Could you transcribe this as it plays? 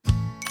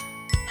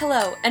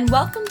Hello, and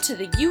welcome to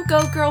the You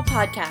Go Girl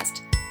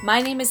podcast.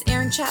 My name is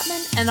Erin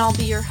Chapman, and I'll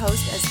be your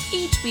host as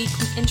each week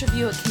we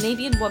interview a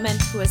Canadian woman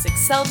who has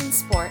excelled in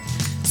sport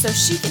so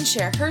she can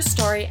share her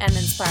story and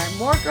inspire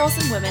more girls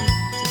and women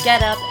to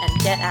get up and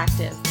get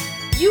active.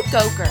 You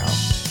Go Girl.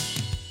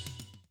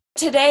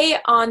 Today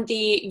on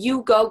the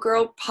You Go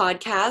Girl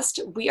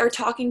podcast, we are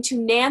talking to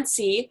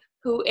Nancy,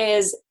 who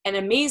is an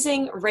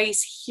amazing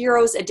Race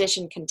Heroes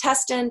Edition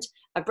contestant,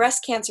 a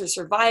breast cancer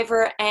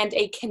survivor, and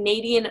a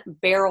Canadian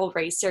barrel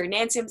racer.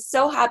 Nancy, I'm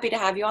so happy to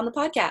have you on the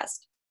podcast.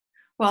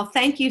 Well,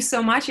 thank you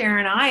so much,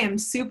 Erin. I am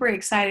super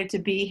excited to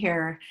be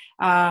here.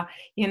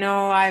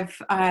 I've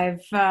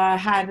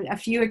had a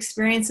few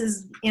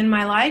experiences in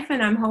my life,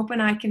 and I'm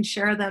hoping I can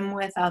share them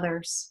with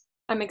others.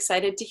 I'm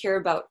excited to hear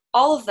about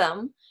all of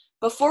them.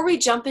 Before we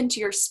jump into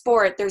your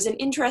sport, there's an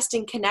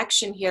interesting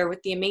connection here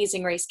with the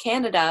Amazing Race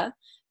Canada,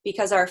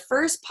 because our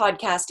first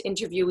podcast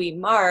interviewee,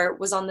 Mar,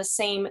 was on the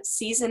same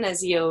season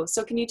as you.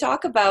 So can you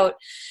talk about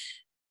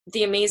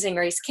the Amazing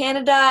Race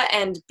Canada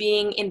and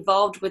being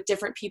involved with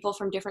different people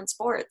from different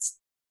sports?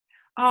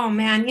 Oh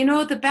man,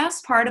 the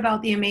best part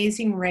about the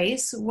Amazing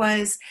Race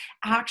was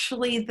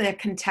actually the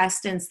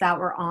contestants that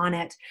were on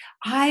it.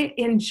 I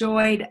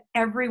enjoyed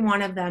every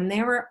one of them.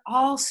 They were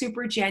all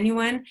super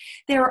genuine.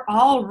 They were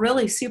all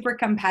really super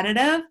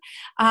competitive.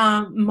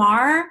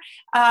 Mar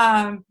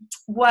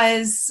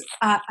was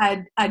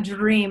a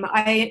dream.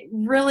 I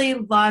really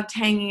loved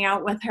hanging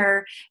out with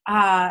her.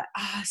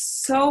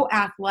 So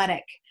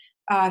athletic.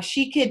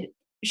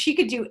 She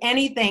could do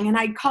anything, and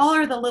I'd call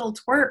her the little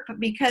twerp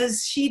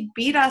because she'd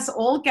beat us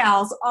old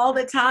gals all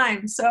the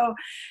time. So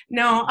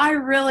no, I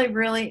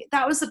really,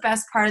 that was the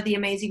best part of the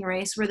Amazing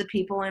Race, were the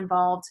people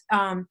involved.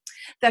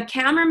 The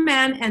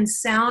cameraman and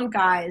sound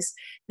guys,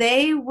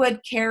 they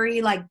would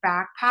carry like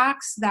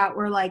backpacks that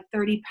were like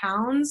 30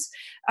 pounds,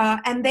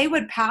 and they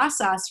would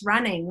pass us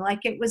running. Like,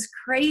 it was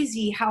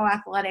crazy how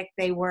athletic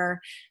they were.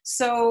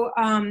 So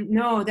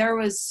no, there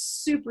was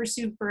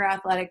super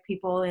athletic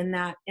people in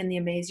the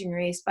Amazing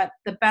Race, but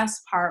the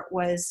best part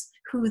was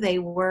who they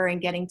were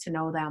and getting to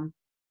know them.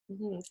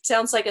 Mm-hmm.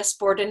 Sounds like a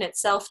sport in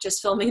itself,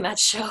 just filming that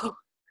show.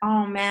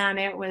 Oh man,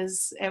 it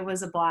was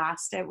a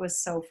blast. It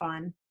was so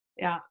fun.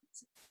 Yeah.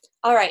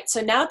 All right,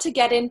 so now to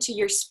get into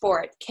your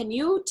sport, can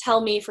you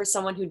tell me, for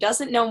someone who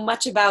doesn't know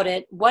much about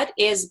it, what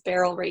is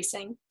barrel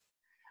racing?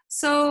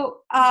 So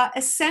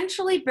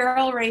essentially,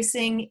 barrel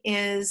racing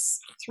is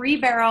 3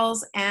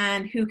 barrels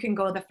and who can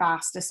go the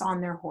fastest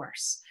on their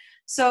horse.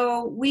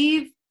 So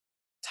we've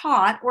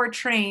taught or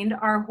trained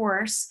our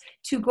horse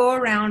to go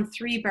around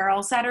 3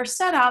 barrels that are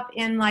set up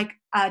in like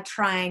a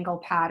triangle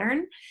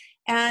pattern.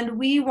 And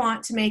we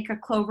want to make a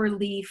clover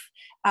leaf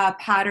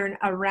pattern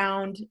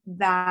around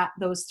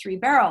those 3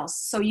 barrels.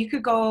 So you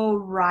could go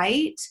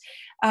right,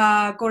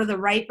 go to the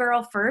right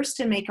barrel first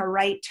and make a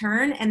right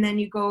turn, and then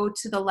you go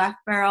to the left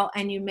barrel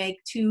and you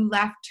make 2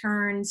 left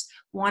turns,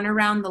 one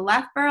around the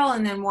left barrel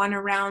and then one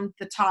around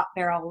the top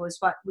barrel, was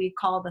what we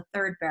call the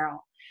 3rd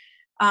barrel.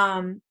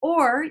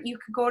 Or you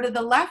could go to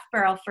the left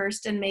barrel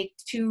first and make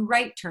 2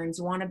 right turns,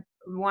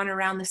 one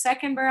around the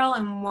 2nd barrel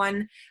and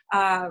one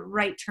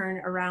right turn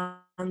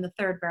around the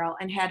 3rd barrel,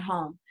 and head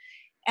home.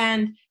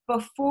 And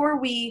before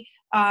we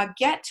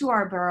get to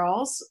our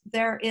barrels,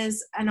 there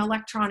is an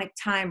electronic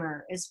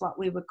timer, is what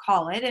we would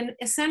call it. And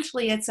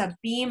essentially it's a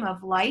beam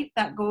of light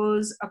that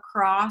goes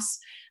across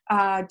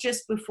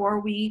just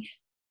before we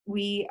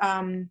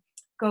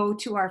go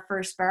to our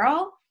first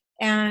barrel.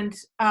 And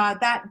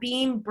that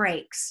beam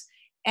breaks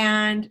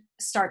and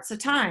starts a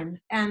time.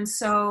 And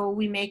so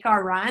we make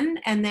our run,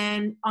 and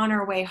then on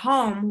our way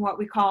home, what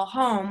we call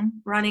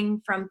home,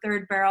 running from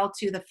 3rd barrel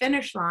to the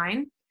finish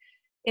line,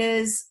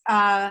 is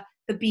the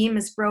beam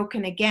is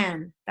broken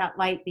again, that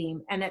light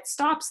beam, and it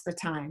stops the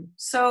time.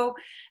 So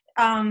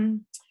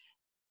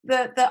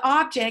the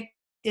object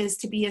is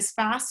to be as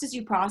fast as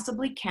you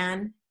possibly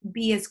can,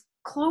 be as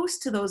close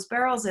to those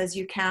barrels as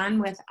you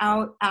can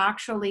without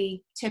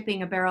actually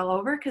tipping a barrel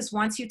over, because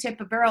once you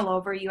tip a barrel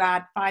over, you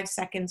add 5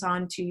 seconds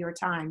onto your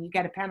time. You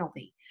get a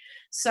penalty.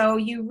 So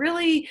you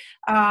really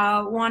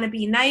want to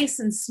be nice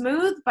and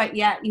smooth, but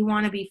yet you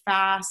want to be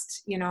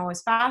fast,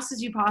 as fast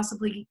as you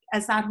possibly,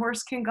 as that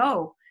horse can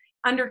go,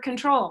 under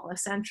control,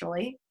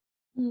 essentially.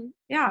 Mm-hmm.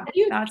 Yeah,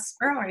 that's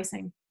barrel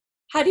racing.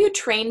 How do you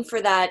train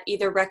for that,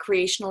 either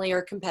recreationally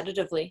or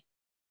competitively?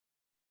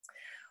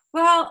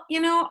 Well,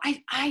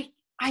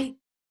 I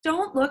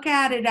don't look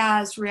at it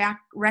as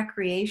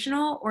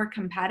recreational or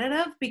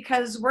competitive,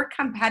 because we're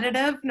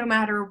competitive no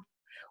matter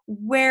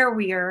where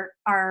we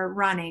are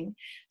running.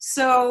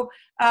 So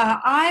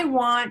I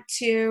want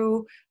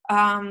to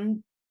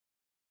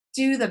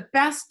do the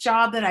best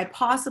job that I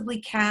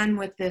possibly can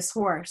with this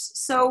horse.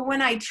 So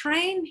when I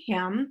train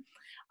him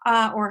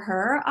or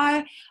her,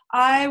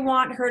 I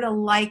want her to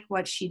like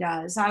what she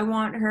does. I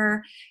want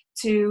her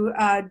do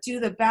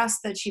the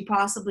best that she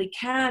possibly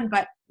can.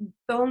 But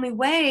the only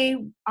way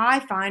I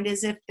find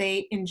is if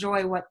they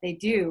enjoy what they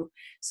do.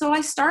 So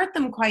I start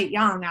them quite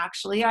young,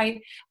 actually.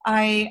 I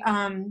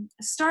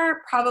start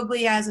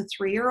probably as a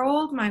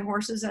 3-year-old, my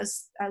horses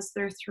as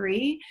they're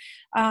 3.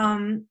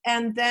 And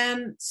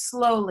then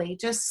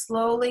just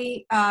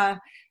slowly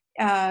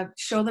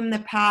show them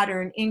the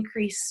pattern,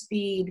 increase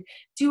speed,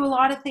 do a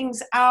lot of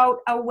things out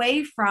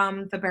away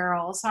from the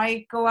barrels.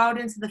 I go out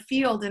into the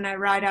field and I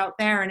ride out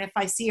there, and if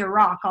I see a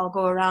rock, I'll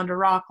go around a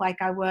rock like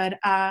I would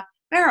a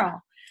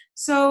barrel.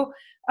 So,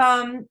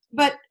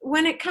 but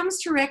when it comes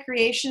to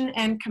recreation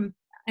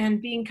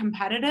and being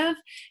competitive,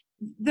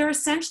 they're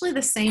essentially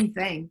the same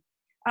thing,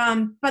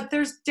 but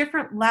there's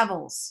different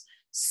levels.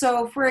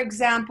 So, for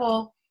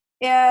example,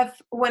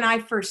 when I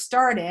first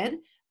started,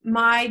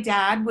 my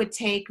dad would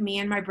take me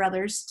and my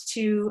brothers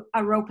to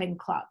a roping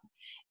club,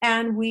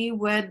 and we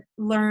would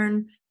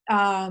learn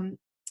the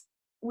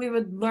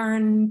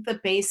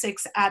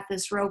basics at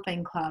this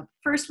roping club.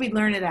 First, we'd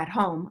learn it at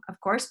home, of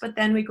course, but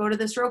then we go to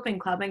this roping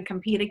club and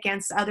compete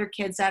against other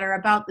kids that are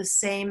about the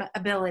same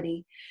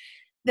ability.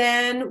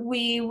 Then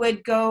we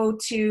would go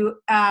to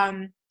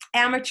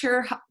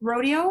amateur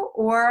rodeo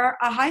or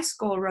a high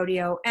school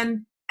rodeo,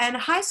 and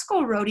high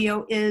school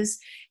rodeo is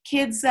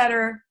kids that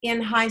are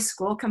in high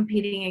school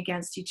competing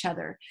against each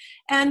other.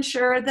 And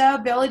sure, the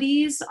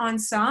abilities on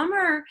some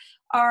are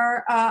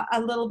a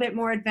little bit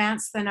more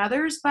advanced than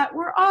others, but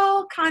we're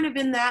all kind of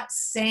in that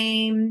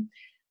same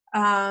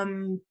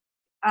level.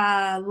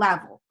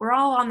 We're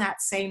all on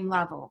that same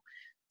level.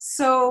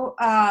 So,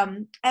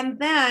 and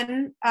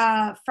then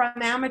from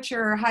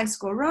amateur high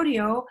school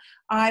rodeo,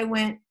 I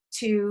went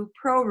to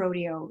pro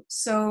rodeo.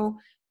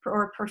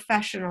 Or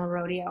professional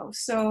rodeo.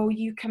 So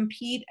you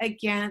compete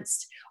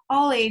against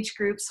all age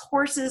groups.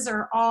 Horses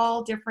are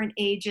all different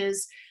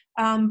ages,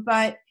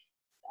 but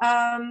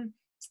the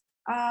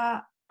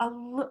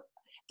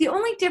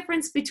only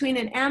difference between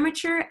an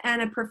amateur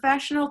and a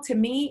professional to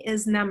me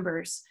is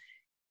numbers.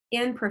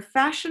 In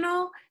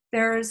professional,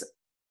 there's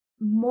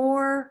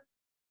more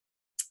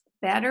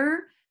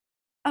better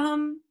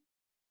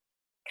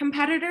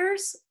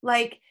competitors.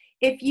 Like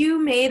if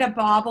you made a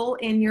bobble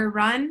in your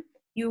run,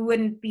 you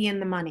wouldn't be in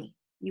the money.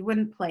 You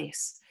wouldn't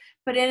place.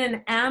 But in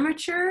an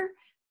amateur,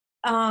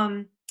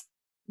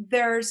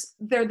 they're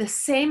the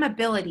same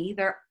ability.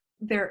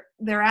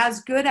 They're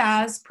as good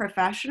as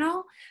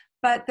professional,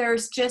 but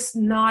there's just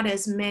not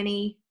as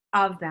many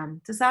of them.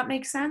 Does that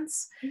make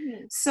sense?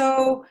 Mm-hmm.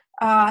 So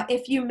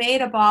if you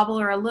made a bobble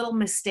or a little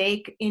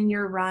mistake in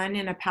your run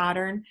in a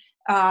pattern,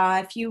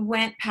 if you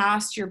went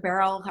past your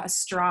barrel a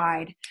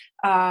stride,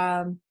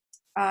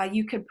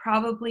 you could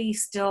probably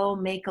still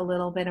make a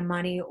little bit of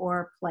money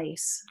or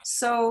place.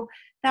 So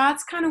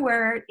that's kind of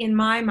where, in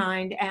my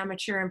mind,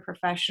 amateur and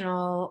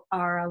professional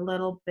are a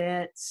little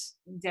bit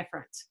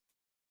different.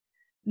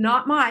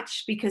 Not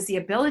much, because the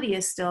ability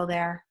is still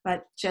there,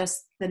 but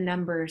just the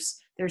numbers.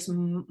 There's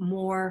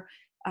more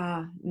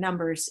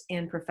numbers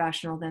in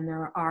professional than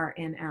there are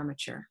in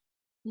amateur.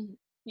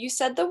 You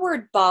said the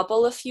word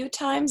bobble a few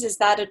times. Is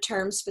that a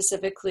term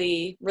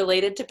specifically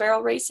related to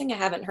barrel racing? I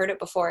haven't heard it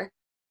before.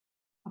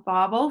 A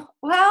bobble?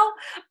 Well,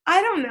 I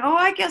don't know.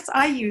 I guess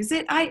I use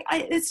it.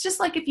 It's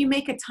just like if you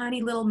make a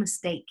tiny little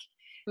mistake.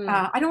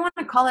 I don't want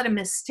to call it a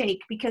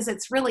mistake because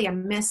it's really a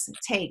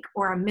mistake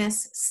or a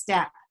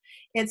misstep.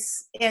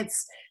 It's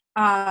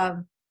I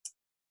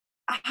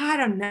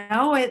don't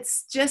know.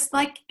 It's just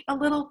like a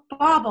little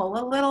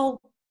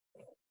bobble,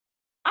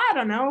 I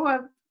don't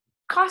know,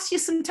 cost you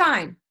some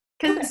time.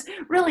 Because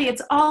really,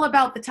 it's all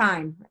about the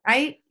time,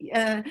 right?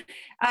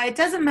 It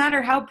doesn't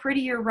matter how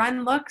pretty your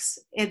run looks.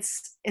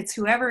 It's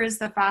whoever is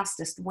the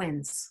fastest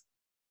wins.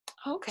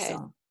 Okay.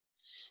 So.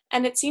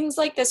 And it seems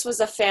like this was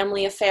a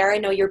family affair. I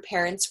know your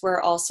parents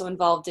were also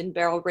involved in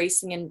barrel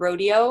racing and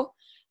rodeo.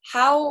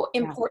 How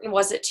important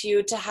was it to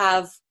you to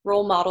have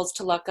role models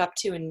to look up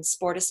to in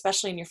sport,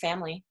 especially in your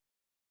family?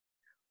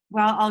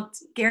 Well, I'll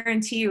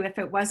guarantee you, if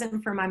it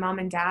wasn't for my mom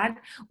and dad,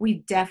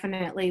 we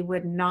definitely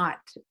would not,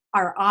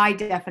 or I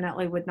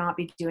definitely would not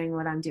be doing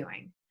what I'm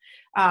doing.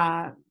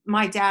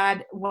 My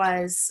dad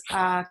was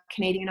a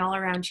Canadian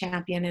all-around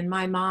champion, and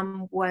my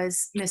mom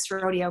was Miss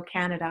Rodeo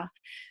Canada.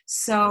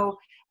 So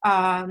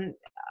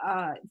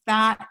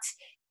that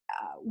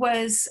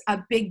was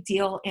a big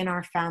deal in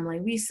our family.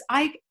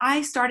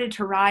 I started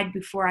to ride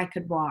before I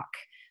could walk.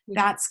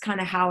 That's kind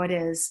of how it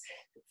is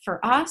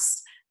for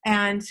us.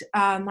 And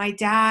my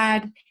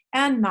dad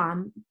and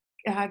mom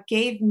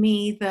gave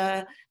me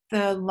the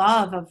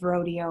love of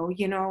rodeo.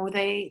 You know,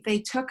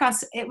 they took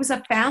us. It was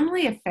a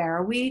family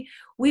affair. We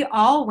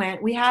all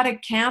went. We had a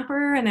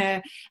camper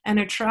and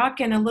a truck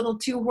and a little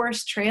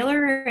 2-horse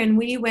trailer, and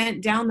we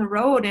went down the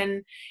road.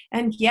 And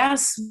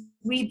yes,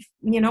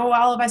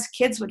 all of us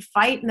kids would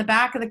fight in the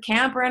back of the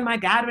camper, and my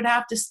dad would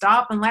have to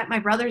stop and let my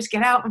brothers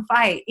get out and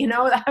fight,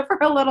 for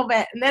a little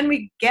bit, and then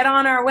we get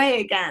on our way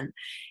again.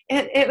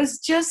 It was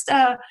just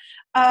a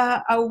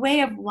way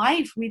of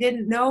life. We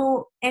didn't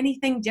know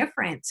anything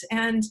different,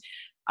 and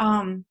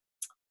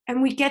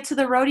and we'd get to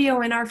the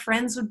rodeo and our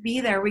friends would be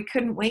there. We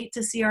couldn't wait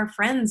to see our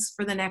friends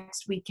for the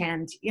next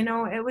weekend. You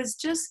know, it was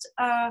just,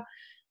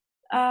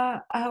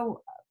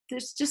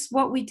 there's just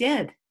what we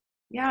did.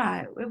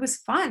 Yeah, it was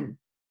fun.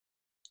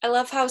 I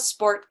love how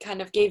sport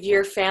kind of gave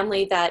your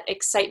family that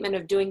excitement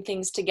of doing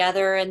things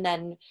together and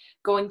then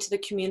going to the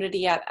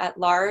community at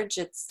large.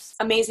 It's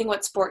amazing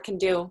what sport can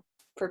do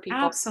for people.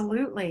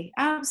 Absolutely.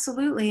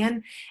 Absolutely.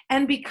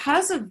 And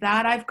because of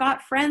that, I've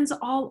got friends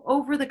all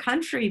over the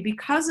country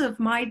because of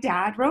my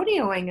dad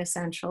rodeoing,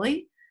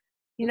 essentially.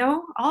 You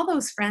know, all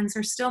those friends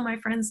are still my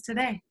friends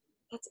today.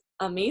 That's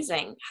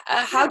amazing.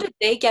 How Yeah. did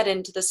they get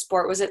into the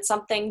sport? Was it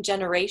something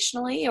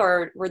generationally,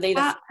 or were they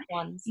the Uh, first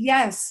ones?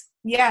 yes,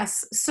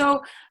 yes.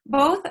 So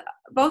both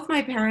both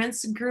my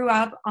parents grew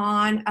up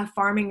on a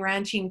farming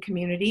ranching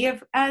community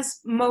of as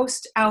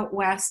most out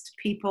west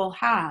people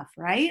have,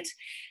 right?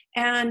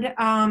 And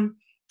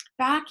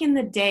back in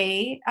the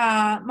day,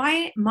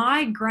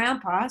 my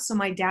grandpa, so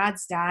my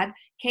dad's dad,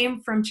 came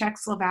from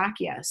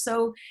Czechoslovakia.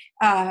 So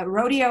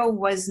rodeo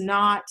was uh,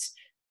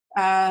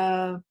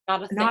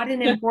 Not a thing. not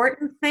an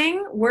important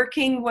thing.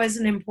 Working was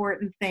an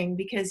important thing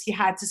because you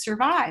had to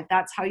survive.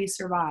 That's how you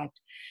survived.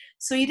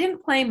 So you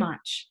didn't play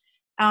much.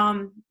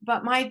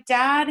 But my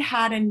dad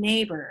had a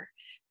neighbor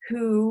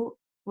who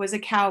was a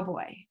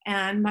cowboy,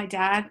 and my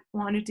dad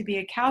wanted to be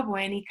a cowboy,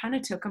 and he kind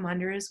of took him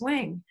under his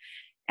wing.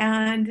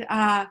 And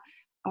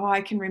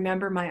I can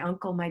remember my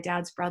uncle, my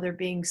dad's brother,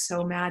 being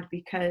so mad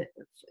because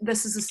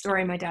this is a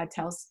story my dad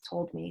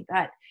told me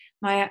that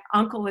my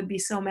uncle would be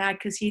so mad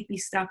because he'd be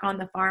stuck on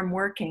the farm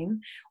working,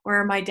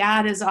 where my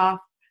dad is off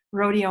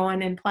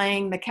rodeoing and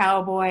playing the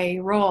cowboy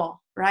role,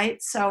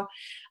 right? So,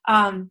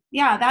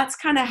 yeah, that's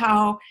kind of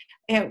how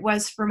it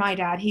was for my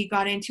dad. He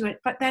got into it,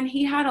 but then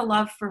he had a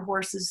love for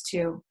horses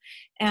too.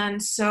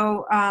 And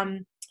so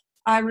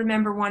I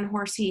remember one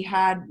horse he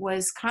had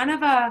was kind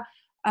of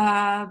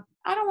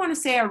I don't want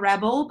to say a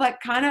rebel,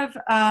 but kind of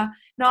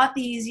not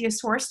the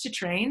easiest horse to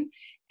train.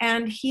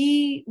 And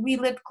we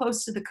lived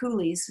close to the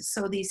coulees,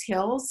 so these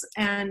hills,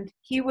 and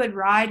he would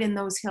ride in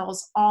those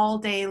hills all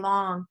day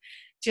long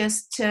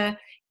just to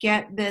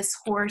get this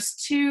horse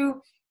to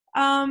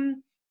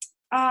um,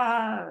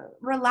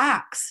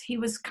 relax. He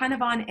was kind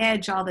of on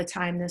edge all the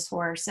time, this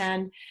horse,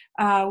 and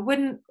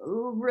wouldn't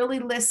really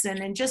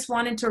listen and just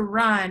wanted to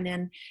run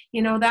and,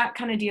 you know, that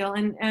kind of deal.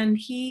 And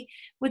he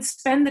would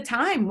spend the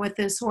time with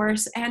this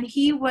horse, and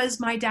he was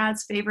my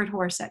dad's favorite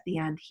horse at the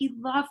end. He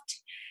loved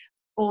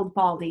Old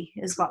Baldy,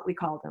 is what we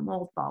called him,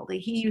 Old Baldy.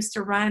 He used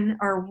to run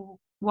or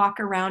walk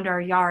around our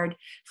yard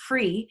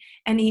free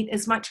and eat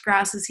as much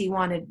grass as he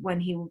wanted when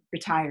he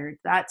retired.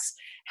 That's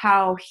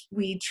how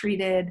we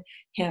treated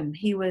him.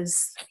 He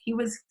was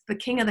the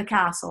king of the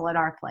castle at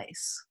our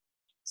place.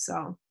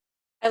 So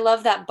I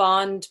love that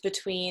bond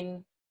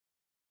between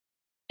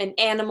an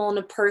animal and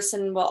a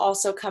person while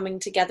also coming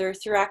together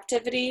through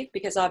activity,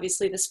 because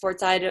obviously the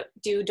sports I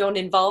do don't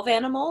involve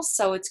animals.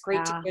 So it's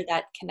great to yeah, hear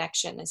that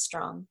connection is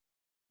strong.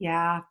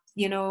 yeah.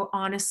 You know,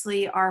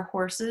 honestly, our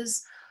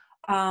horses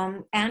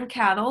and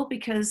cattle,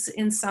 because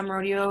in some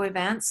rodeo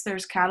events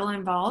there's cattle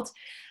involved,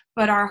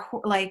 but our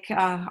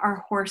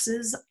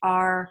horses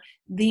are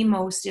the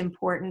most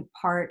important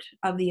part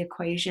of the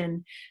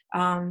equation.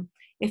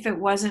 If it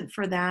wasn't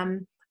for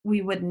them,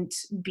 we wouldn't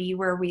be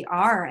where we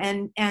are.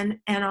 And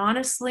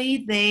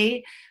honestly,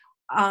 they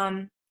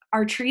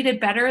are treated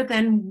better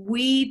than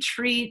we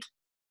treat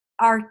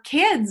our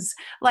kids.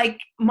 Like,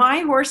 my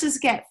horses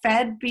get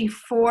fed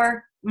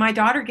before my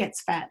daughter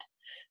gets fed.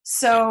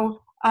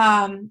 So,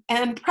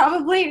 and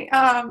probably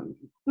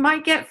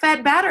might get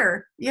fed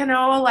better, you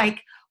know, like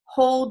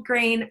whole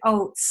grain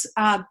oats,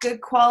 good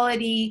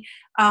quality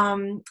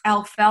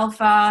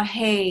alfalfa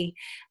hay,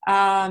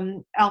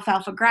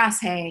 alfalfa grass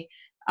hay.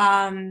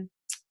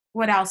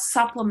 What else?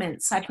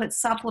 Supplements. I put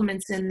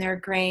supplements in their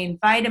grain,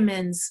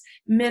 vitamins,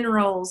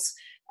 minerals,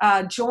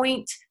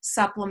 joint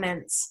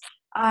supplements.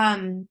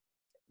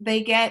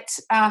 They get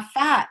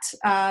fat,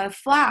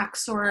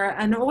 flax, or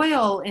an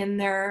oil in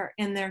their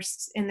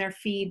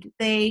feed.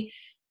 They,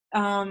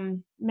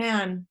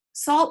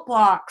 salt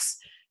blocks.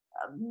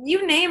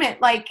 You name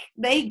it, like,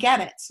 they get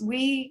it.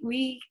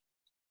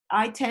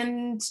 I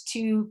tend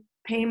to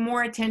pay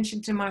more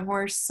attention to my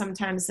horse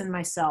sometimes than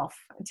myself.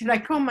 Did I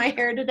comb my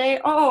hair today?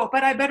 Oh,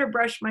 but I better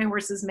brush my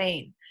horse's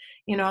mane.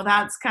 You know,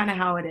 that's kind of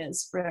how it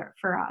is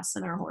for us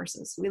and our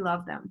horses. We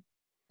love them.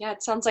 Yeah,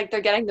 it sounds like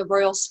they're getting the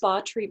royal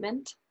spa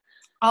treatment.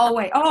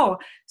 Always. Oh,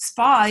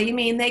 spa. You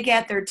mean they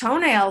get their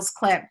toenails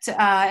clipped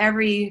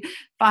every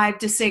 5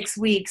 to 6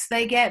 weeks?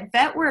 They get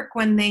vet work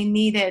when they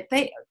need it.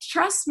 They,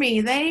 trust me,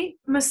 they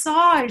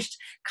massaged,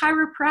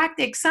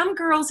 chiropractic. Some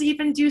girls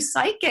even do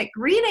psychic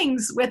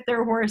readings with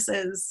their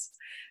horses.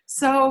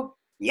 So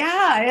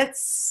yeah,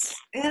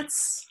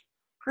 it's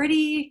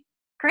pretty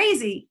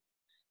crazy.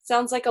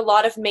 Sounds like a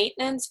lot of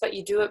maintenance, but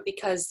you do it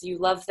because you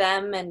love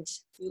them and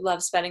you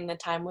love spending the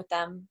time with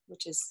them,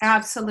 which is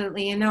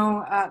Absolutely. You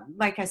know,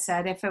 like I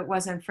said, if it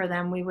wasn't for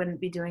them, we wouldn't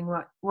be doing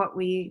what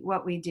we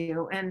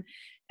do. And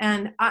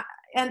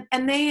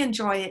they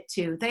enjoy it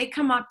too. They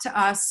come up to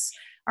us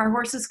our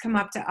horses come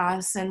up to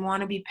us and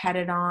want to be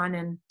petted on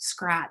and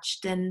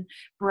scratched and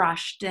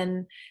brushed,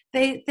 and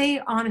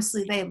they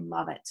honestly, they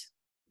love it.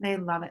 They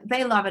love it.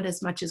 They love it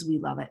as much as we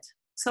love it.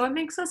 So it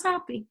makes us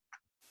happy.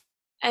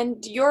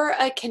 And you're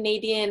a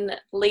Canadian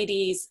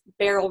ladies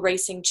barrel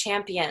racing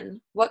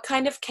champion. What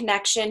kind of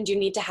connection do you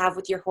need to have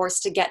with your horse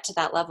to get to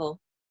that level?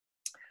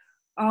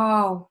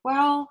 Oh,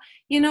 well,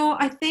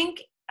 I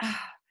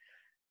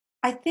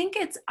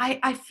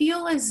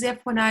feel as if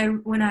when I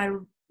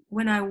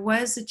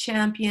was a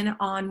champion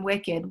on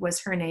Wicked,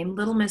 was her name.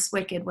 Little Miss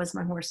Wicked was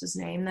my horse's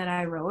name that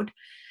I rode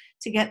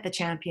to get the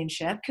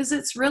championship, because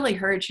it's really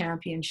her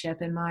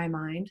championship in my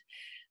mind.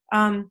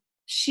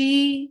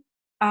 She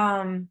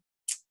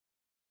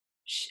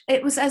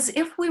it was as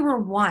if we were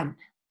one.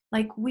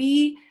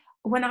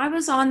 When I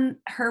was on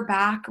her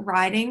back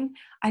riding,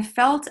 I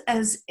felt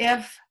as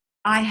if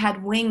I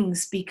had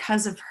wings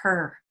because of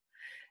her.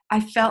 I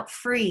felt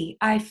free.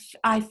 It's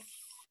hard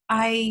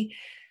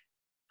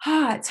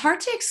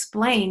to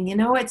explain,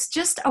 it's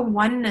just a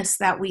oneness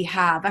that we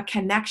have, a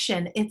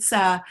connection.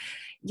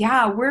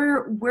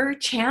 We're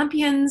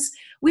champions.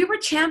 We were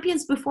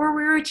champions before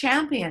we were a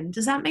champion.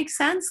 Does that make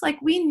sense?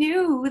 Like, we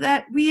knew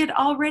that we had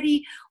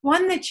already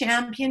won the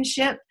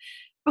championship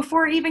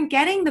before even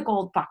getting the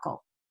gold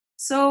buckle.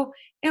 So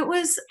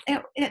it's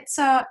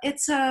a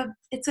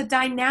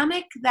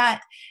dynamic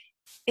that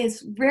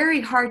is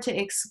very hard to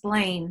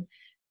explain,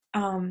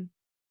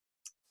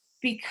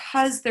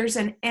 because there's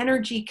an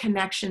energy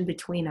connection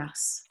between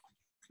us.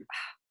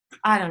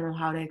 I don't know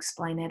how to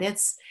explain it.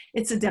 It's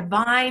a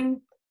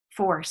divine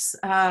force.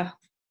 I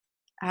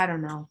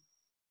don't know.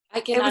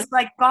 It was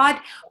like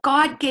God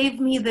gave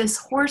me this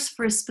horse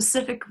for a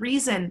specific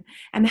reason,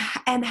 and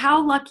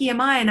how lucky am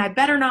I? And I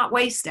better not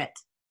waste it.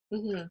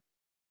 Mm-hmm.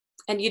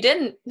 And you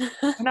didn't.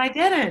 And I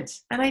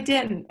didn't. And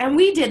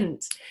we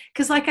didn't.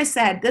 Because like I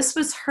said, this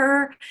was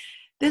her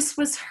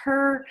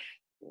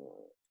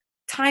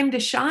time to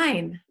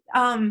shine.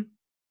 My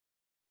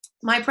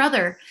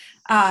brother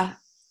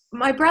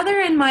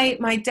and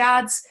my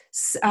dad's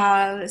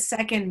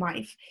second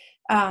wife,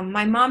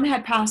 my mom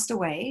had passed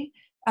away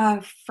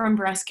from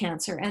breast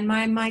cancer, and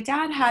my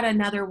dad had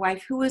another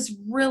wife who was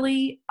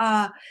really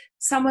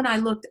someone I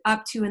looked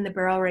up to in the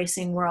barrel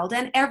racing world,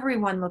 and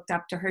everyone looked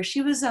up to her.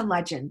 She was a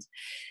legend.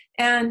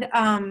 And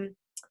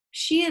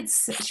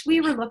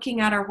we were looking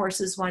at our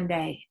horses one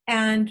day,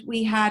 and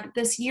we had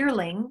this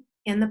yearling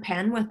in the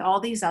pen with all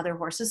these other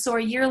horses. So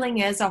a yearling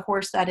is a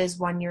horse that is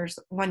 1 year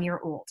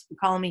old. We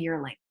call him a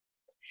yearling.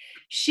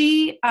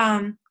 She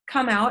come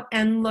out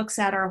and looks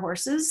at our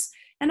horses,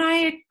 and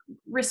I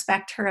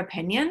respect her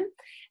opinion.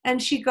 And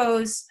she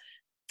goes,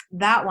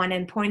 "That one,"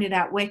 and pointed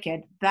at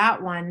Wicked.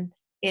 "That one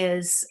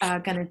is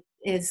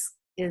is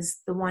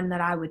the one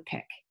that I would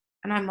pick."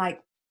 And I'm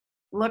like,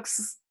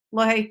 looks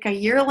like a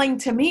yearling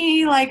to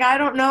me. Like, I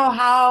don't know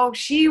how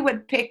she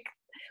would pick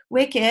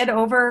Wicked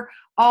over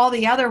all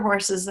the other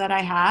horses that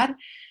I had.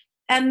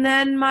 And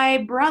then my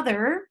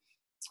brother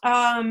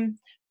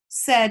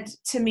said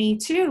to me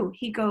too,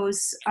 he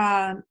goes,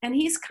 and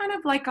he's kind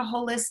of like a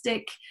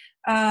holistic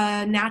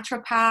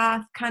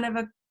naturopath, kind of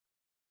a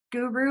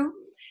guru.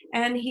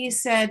 And he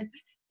said,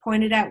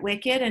 pointed at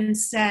Wicked and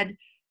said,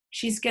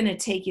 "She's going to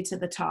take you to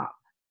the top."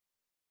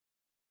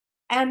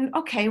 And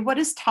okay, what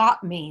does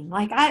top mean?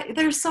 Like,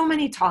 there's so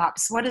many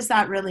tops. What does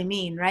that really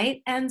mean,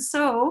 right? And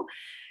so,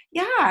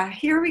 yeah,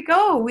 here we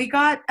go. We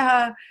got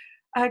a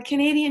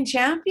Canadian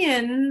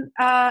champion,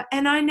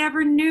 and I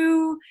never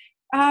knew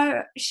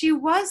she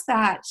was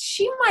that.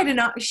 She might have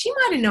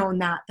known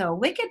that, though.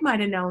 Wicked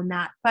might have known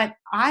that, but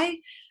I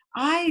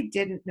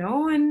didn't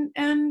know.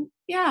 And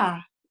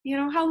yeah,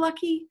 how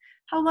lucky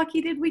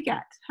did we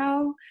get?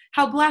 How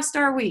blessed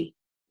are we?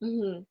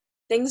 Mm-hmm.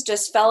 Things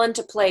just fell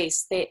into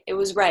place. It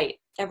was right.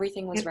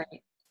 Everything was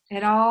right.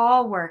 It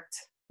all worked.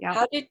 Yeah.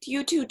 How did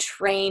you two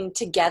train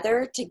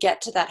together to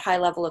get to that high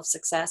level of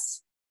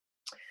success?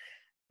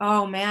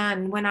 Oh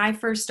man, when I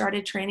first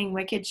started training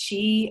Wicked,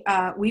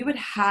 we would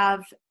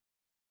have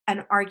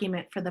an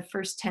argument for the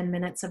first 10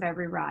 minutes of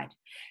every ride.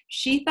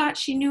 She thought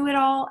she knew it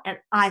all, and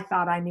I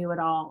thought I knew it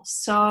all.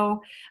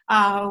 So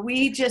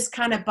we just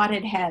kind of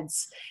butted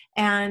heads.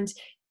 And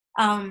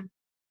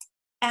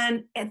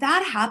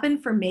that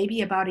happened for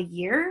maybe about a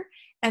year.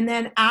 And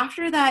then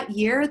after that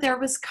year, there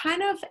was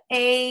kind of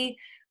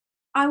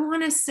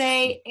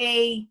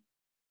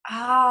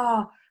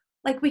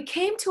like we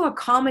came to a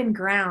common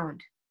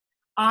ground.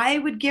 I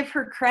would give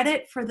her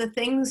credit for the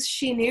things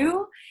she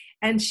knew,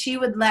 and she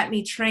would let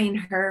me train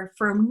her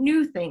for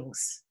new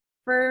things,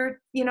 to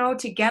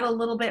get a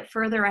little bit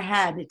further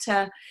ahead.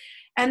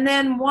 And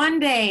then one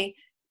day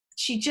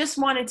she just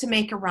wanted to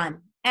make a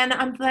run. And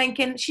I'm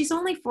thinking, she's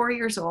only 4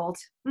 years old.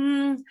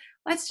 I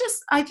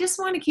just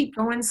want to keep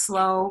going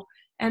slow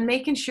and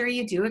making sure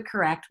you do it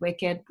correct,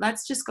 Wicked.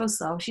 Let's just go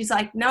slow. She's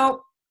like,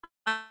 "Nope,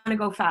 I'm going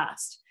to go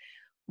fast."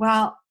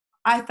 Well,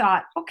 I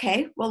thought,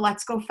 okay, well,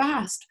 let's go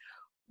fast.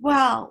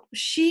 Well,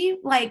 she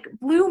like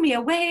blew me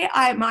away.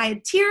 I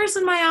had tears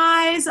in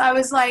my eyes. I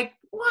was like,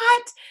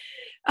 what?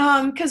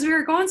 because we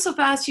were going so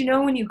fast,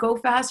 when you go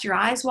fast, your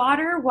eyes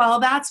water. Well,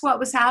 that's what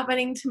was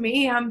happening to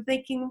me. I'm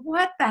thinking,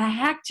 what the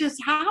heck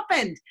just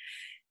happened?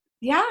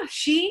 Yeah,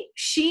 she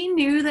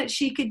knew that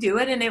she could do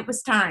it, and it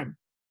was time.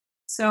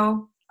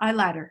 So I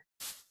let her.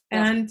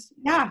 Yeah. And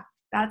yeah,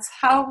 that's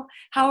how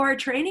our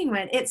training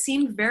went. It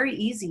seemed very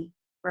easy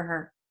for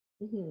her.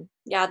 Mm-hmm.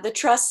 Yeah, the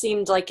trust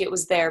seemed like it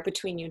was there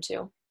between you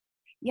two.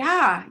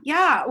 Yeah,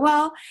 yeah.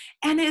 Well,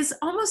 and it's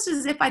almost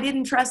as if I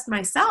didn't trust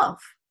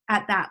myself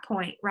at that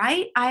point,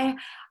 right? I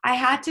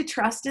had to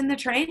trust in the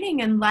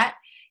training and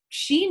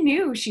she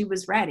knew she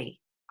was ready.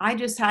 I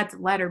just had to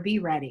let her be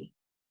ready.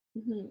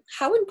 Mm-hmm.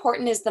 How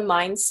important is the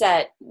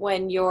mindset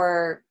when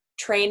you're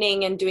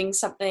training and doing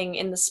something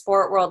in the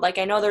sport world? Like,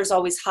 I know there's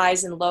always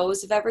highs and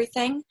lows of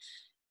everything.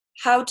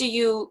 How do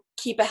you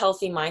keep a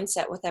healthy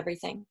mindset with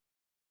everything?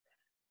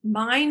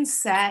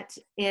 Mindset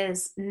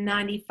is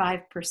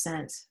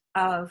 95%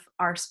 of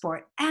our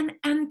sport. And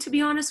to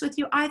be honest with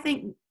you, I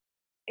think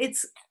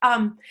it's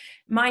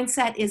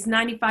mindset is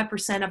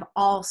 95% of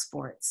all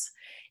sports.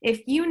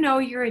 If you know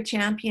you're a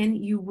champion,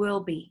 you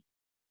will be.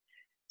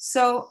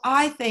 So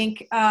I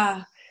think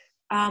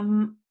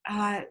um,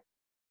 uh,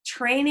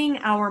 training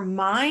our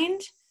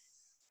mind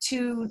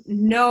to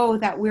know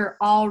that we're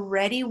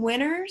already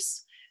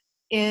winners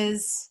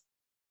is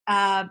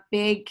a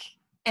big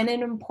and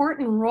an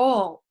important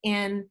role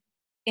in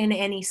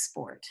any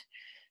sport.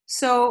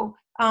 So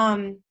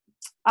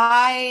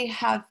I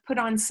have put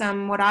on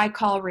some what I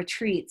call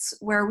retreats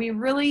where we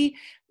really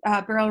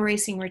barrel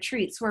racing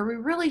retreats where we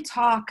really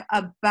talk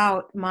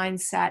about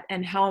mindset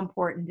and how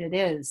important it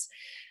is.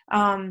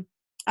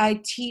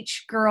 I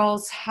teach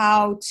girls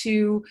how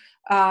to,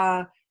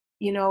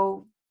 you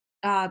know,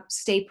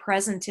 stay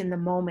present in the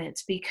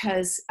moment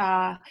because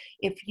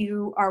if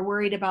you are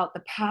worried about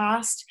the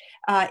past,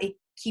 it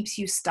keeps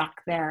you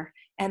stuck there.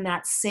 And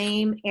that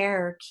same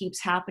error keeps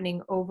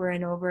happening over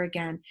and over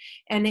again.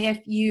 And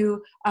if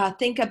you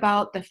think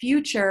about the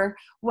future,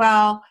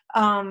 well,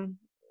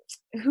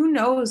 who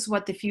knows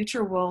what the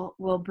future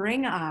will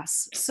bring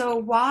us. So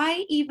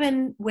why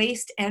even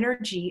waste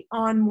energy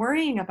on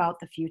worrying about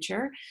the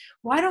future?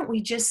 Why don't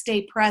we just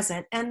stay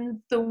present? And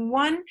the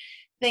one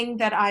thing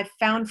that I've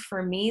found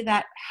for me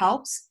that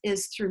helps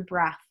is through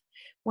breath.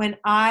 When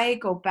I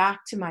go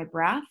back to my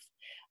breath,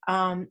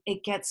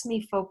 it gets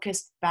me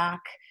focused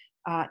back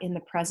in the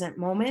present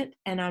moment,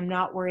 and I'm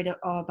not worried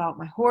about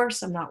my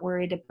horse. I'm not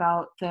worried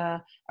about the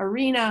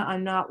arena.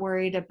 I'm not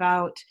worried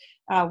about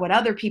what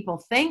other people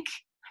think,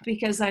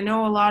 because I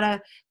know a lot of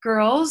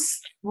girls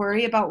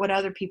worry about what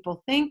other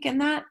people think, and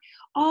that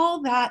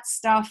all that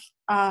stuff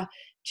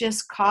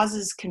just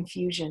causes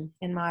confusion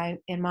in my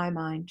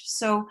mind.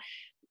 So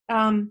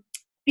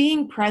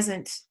being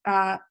present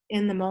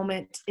in the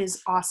moment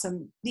is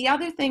awesome. The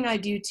other thing I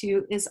do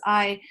too is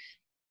I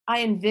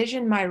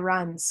envision my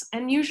runs,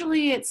 and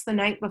usually it's the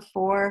night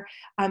before.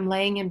 I'm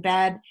laying in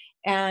bed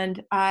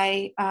and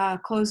I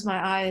close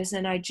my eyes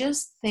and I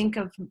just think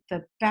of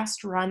the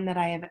best run that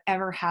I have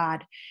ever had,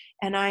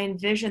 and I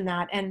envision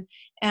that. And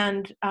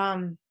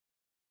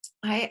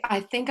I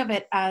think of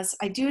it as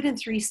I do it in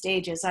 3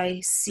 stages. I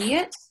see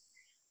it,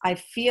 I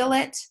feel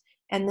it,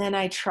 and then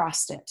I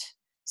trust it.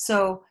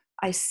 So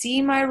I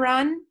see my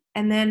run,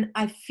 and then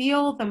I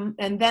feel them,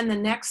 and then the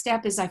next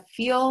step is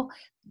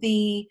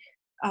the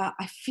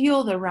I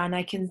feel the run.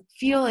 I can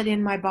feel it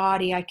in my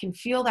body. I can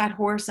feel that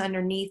horse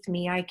underneath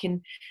me. I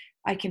can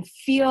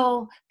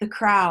feel the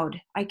crowd.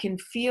 I can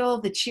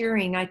feel the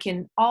cheering. I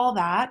can all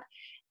that,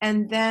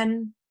 and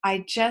then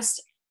I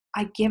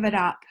give it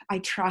up. I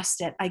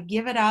trust it. I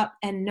give it up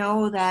and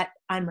know that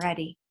I'm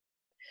ready.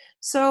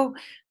 So,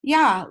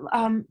 yeah,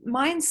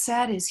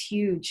 mindset is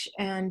huge,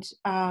 and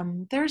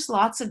there's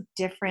lots of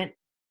different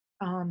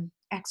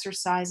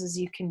exercises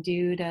you can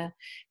do to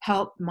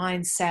help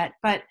mindset,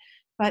 but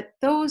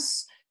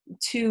those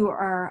two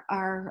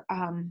are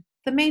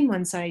the main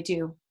ones that I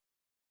do.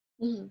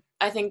 Mhm.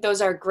 I think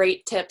those are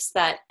great tips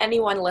that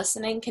anyone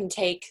listening can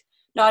take,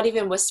 not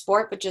even with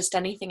sport, but just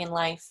anything in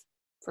life,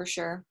 for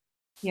sure.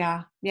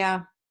 Yeah,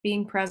 yeah.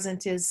 Being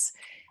present is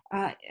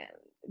uh,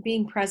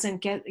 being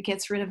present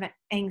gets rid of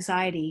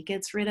anxiety,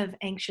 gets rid of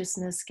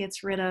anxiousness,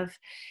 gets rid of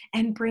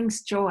and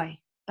brings joy.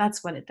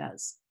 That's what it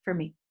does for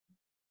me.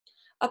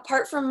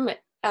 Apart from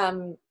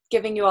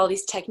giving you all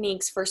these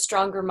techniques for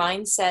stronger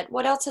mindset,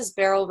 what else has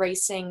barrel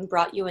racing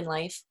brought you in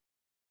life?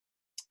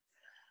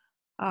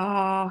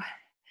 Oh,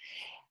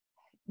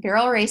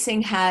 barrel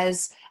racing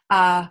has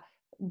uh,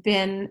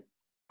 been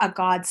a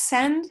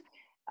godsend.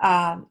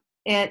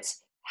 It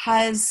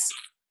has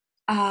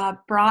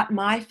brought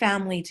my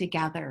family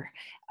together.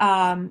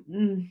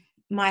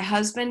 My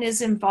husband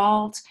is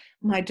involved,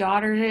 my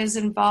daughter is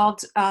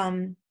involved,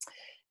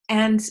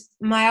 and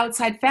my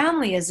outside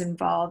family is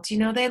involved.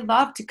 They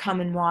love to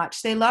come and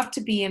watch. They love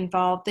to be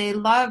involved.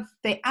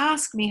 They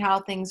ask me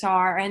how things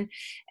are,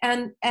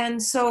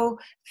 and so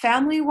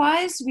family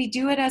wise, we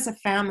do it as a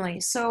family.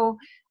 So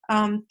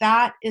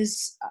that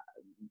is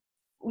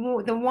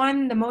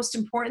the most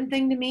important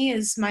thing to me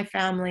is my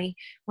family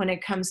when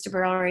it comes to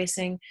barrel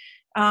racing.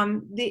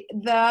 The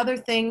other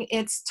thing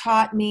it's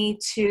taught me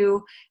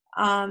to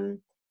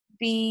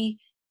be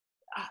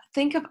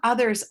think of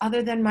others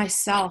other than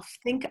myself.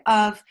 Think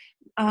of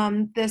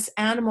this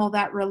animal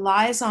that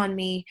relies on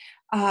me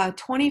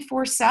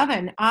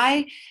 24/7.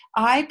 I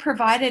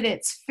provided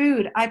its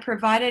food. I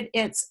provided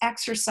its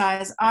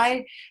exercise.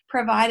 I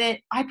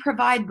provide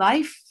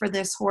life for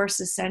this horse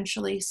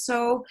essentially.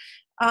 So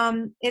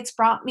it's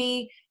taught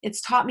me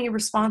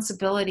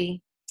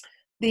responsibility.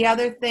 The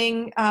other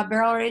thing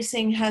barrel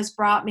racing has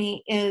brought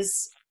me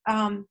is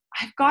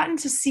I've gotten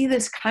to see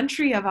this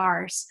country of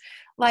ours.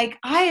 Like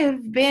I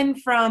have been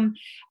from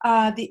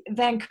the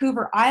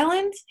Vancouver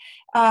Island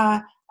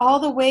all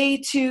the way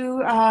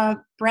to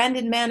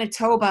Brandon,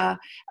 Manitoba,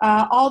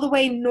 all the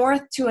way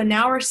north to an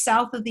hour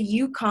south of the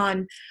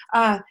Yukon,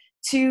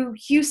 to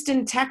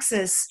Houston,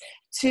 Texas.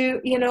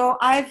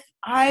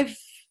 I've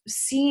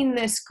seen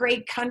this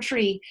great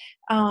country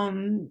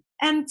and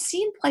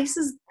seen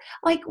places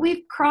like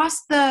we've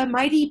crossed the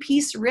mighty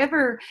Peace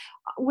River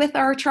with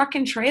our truck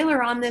and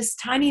trailer on this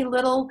tiny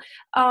little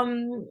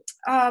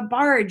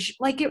barge.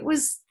 Like it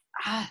was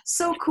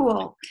so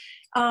cool.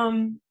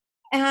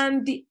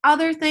 And the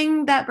other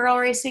thing that barrel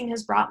racing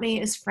has brought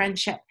me is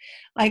friendship.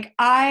 Like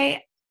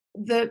I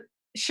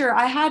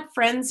had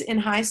friends in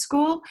high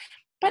school,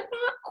 but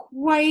not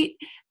quite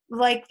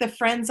like the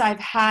friends I've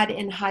had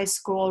in high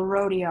school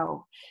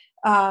rodeo.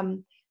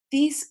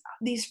 These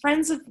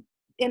friends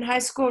in high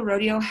school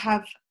rodeo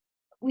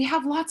we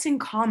have lots in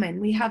common.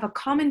 We have a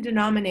common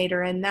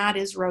denominator, and that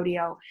is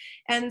rodeo.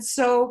 And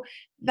so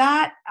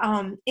that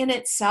in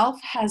itself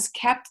has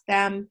kept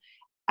them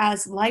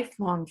as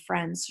lifelong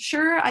friends.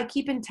 Sure, I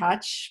keep in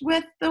touch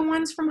with the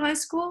ones from high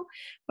school,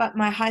 but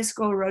my high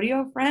school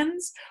rodeo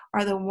friends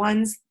are the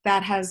ones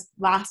that has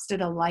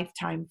lasted a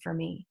lifetime for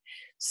me.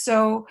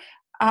 So,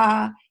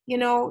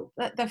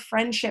 the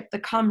friendship, the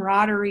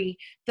camaraderie,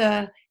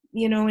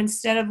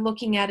 instead of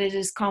looking at it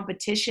as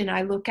competition,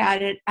 I look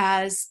at it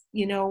as,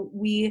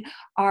 we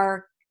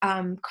are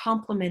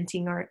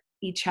complementing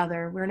each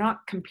other. We're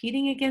not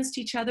competing against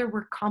each other.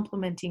 We're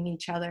complementing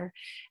each other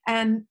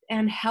and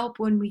help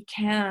when we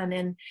can.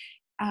 And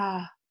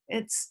I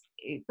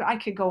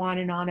could go on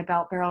and on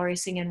about barrel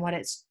racing and what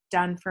it's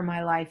done for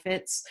my life.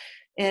 It's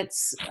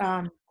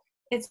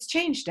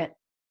changed it.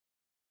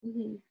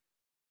 Mm-hmm.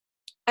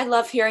 I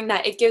love hearing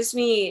that. It gives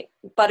me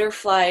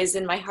butterflies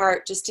in my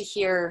heart just to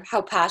hear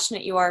how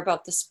passionate you are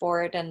about the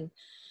sport. And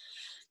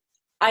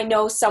I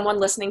know someone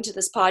listening to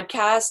this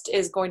podcast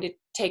is going to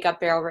take up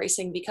barrel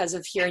racing because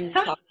of hearing you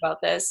talk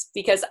about this,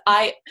 because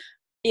I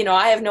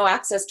have no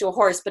access to a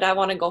horse, but I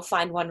want to go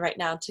find one right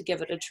now to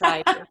give it a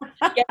try.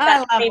 Get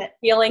that same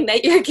feeling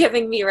that you're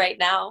giving me right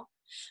now.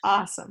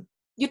 Awesome.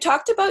 You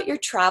talked about your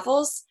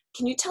travels.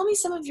 Can you tell me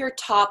some of your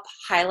top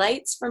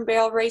highlights from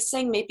barrel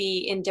racing,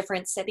 maybe in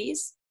different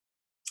cities?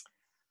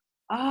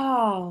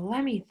 Oh,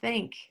 let me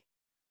think.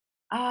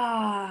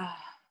 Let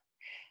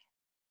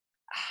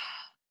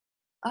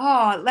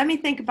me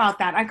think about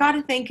that. I got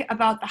to think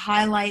about the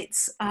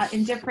highlights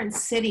in different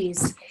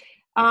cities.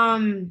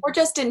 Or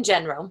just in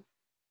general.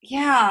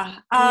 Yeah.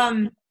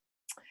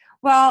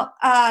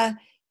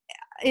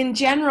 In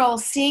general,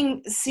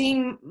 seeing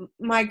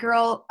my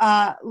girl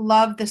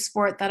love the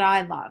sport that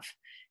I love,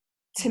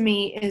 to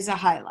me, is a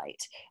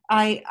highlight.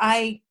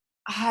 I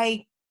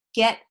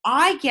get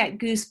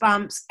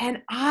goosebumps,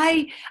 and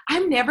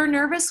I'm never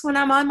nervous when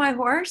I'm on my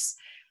horse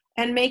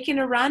and making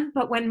a run,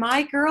 but when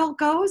my girl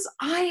goes,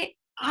 I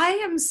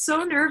am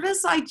so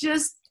nervous. I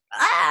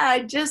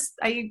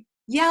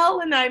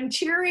yell and I'm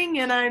cheering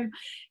and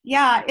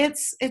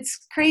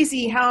it's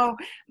crazy how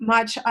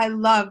much I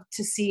love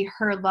to see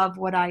her love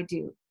what I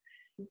do.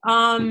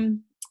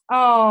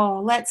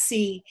 Let's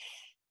see.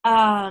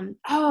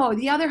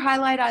 The other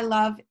highlight I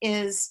love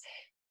is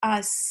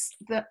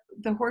the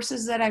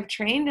horses that I've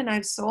trained and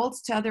I've sold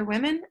to other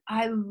women.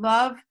 I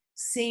love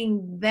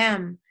seeing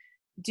them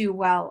do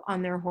well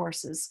on their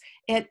horses.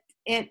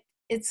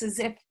 It's as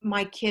if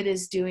my kid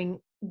is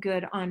doing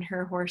good on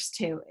her horse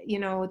too.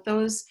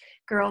 Those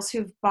girls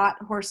who've bought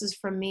horses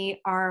from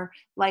me are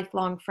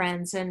lifelong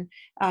friends and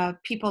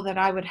people that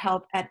I would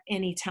help at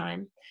any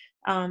time.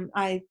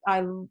 I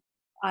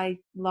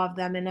love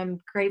them, and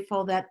I'm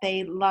grateful that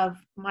they love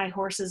my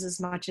horses as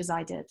much as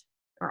I did,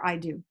 or I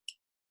do.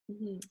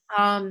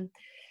 Mm-hmm.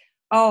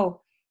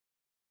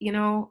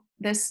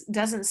 This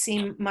doesn't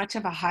seem much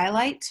of a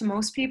highlight to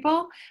most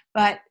people,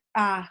 but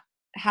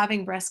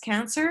having breast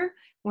cancer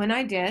when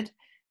I did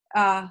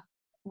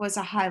was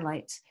a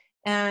highlight.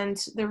 And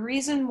the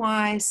reason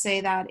why I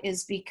say that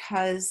is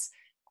because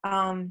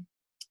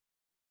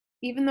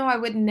even though I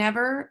would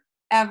never,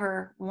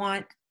 ever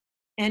want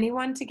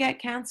anyone to get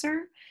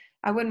cancer,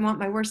 I wouldn't want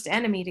my worst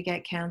enemy to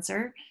get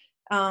cancer.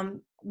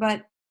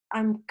 But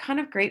I'm kind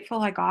of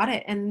grateful I got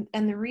it. And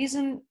the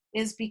reason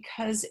is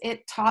because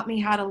it taught me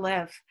how to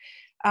live.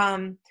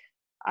 I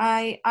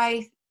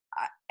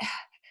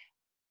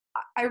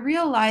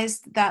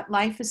realized that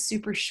life is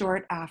super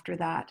short after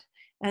that,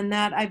 and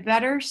that I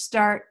better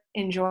start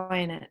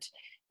enjoying it.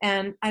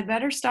 And I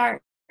better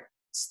start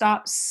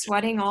stop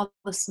sweating all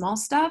the small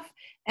stuff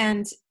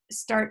and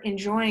start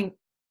enjoying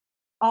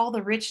all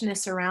the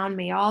richness around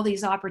me, all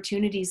these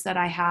opportunities that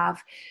I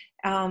have.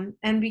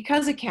 And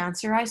because of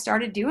cancer, I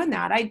started doing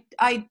that.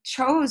 I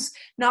chose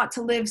not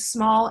to live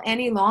small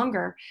any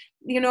longer.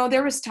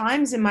 There was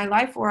times in my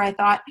life where I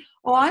thought,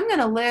 oh, I'm going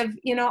to live,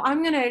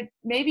 I'm going to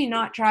maybe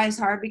not try as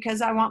hard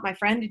because I want my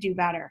friend to do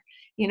better.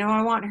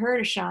 I want her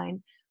to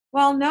shine.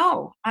 Well,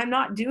 no, I'm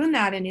not doing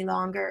that any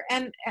longer.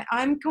 And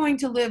I'm going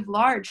to live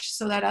large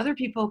so that other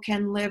people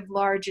can live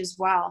large as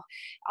well.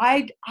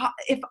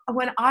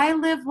 When I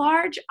live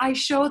large, I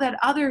show that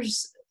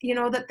others,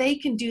 that they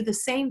can do the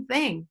same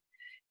thing,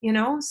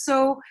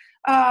 So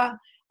I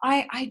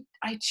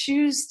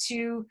choose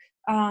to,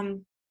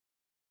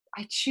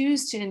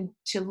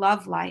 to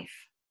love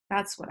life.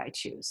 That's what I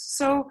choose.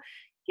 So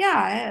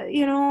yeah,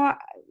 a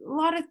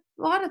lot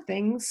of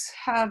things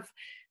have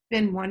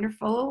been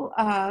wonderful.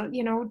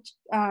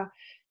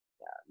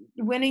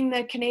 Winning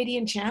the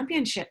Canadian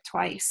Championship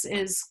twice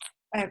is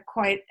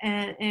quite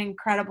an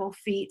incredible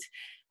feat.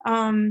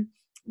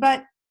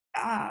 But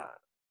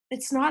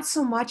it's not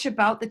so much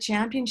about the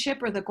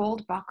championship or the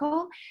gold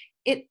buckle.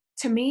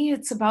 To me,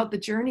 it's about the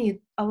journey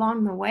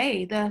along the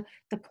way, the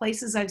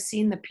places I've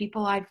seen, the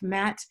people I've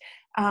met,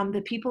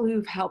 the people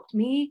who've helped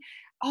me.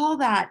 All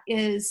that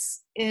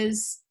is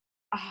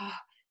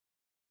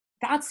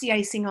that's the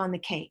icing on the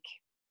cake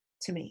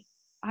to me.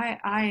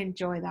 I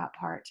enjoy that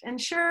part. And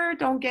sure,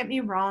 don't get me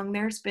wrong,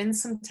 there's been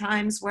some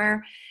times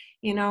where,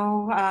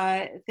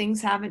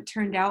 things haven't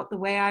turned out the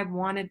way I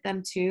wanted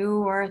them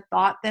to, or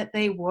thought that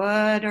they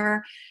would,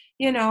 or,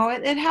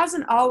 it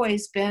hasn't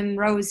always been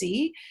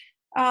rosy.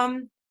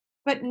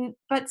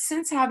 But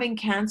since having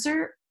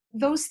cancer,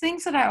 those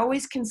things that I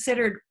always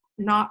considered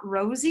not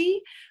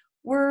rosy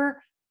were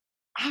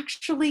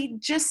actually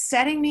just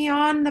setting me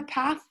on the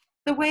path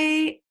the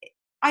way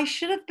I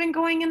should have been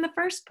going in the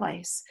first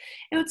place.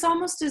 It's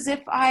almost as if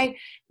I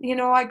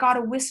got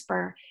a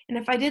whisper. And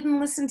if I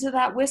didn't listen to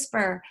that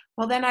whisper,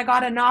 well, then I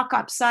got a knock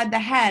upside the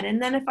head. And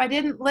then if I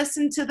didn't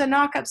listen to the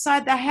knock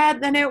upside the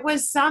head, then it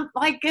was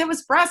it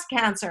was breast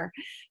cancer.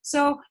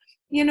 So,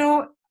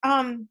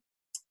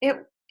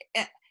 it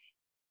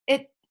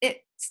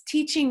it's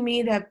teaching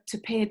me to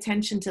pay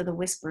attention to the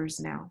whispers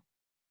now.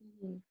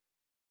 Mm-hmm.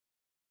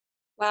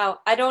 Wow,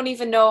 I don't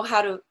even know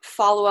how to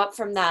follow up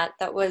from that.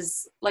 That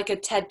was like a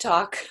TED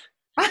Talk.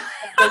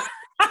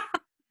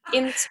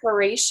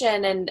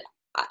 Inspiration, and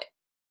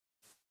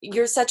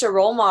you're such a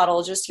role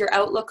model. Just your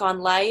outlook on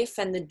life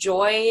and the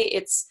joy,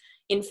 it's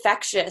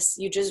infectious.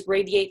 You just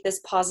radiate this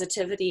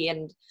positivity,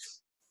 and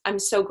I'm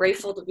so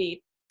grateful to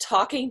be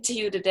talking to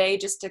you today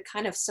just to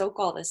kind of soak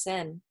all this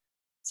in.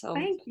 So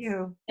thank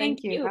you.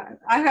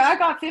 I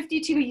got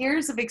 52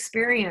 years of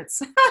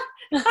experience.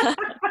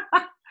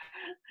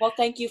 Well,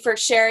 thank you for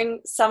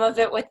sharing some of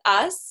it with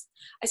us.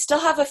 I still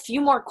have a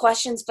few more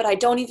questions, but I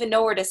don't even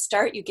know where to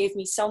start. You gave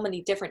me so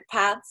many different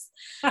paths.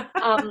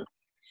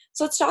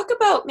 So let's talk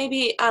about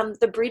maybe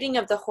the breeding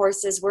of the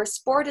horses, where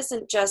sport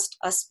isn't just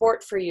a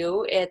sport for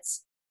you.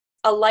 It's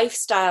a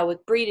lifestyle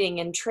with breeding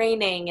and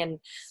training, and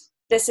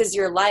this is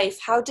your life.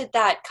 How did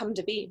that come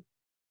to be?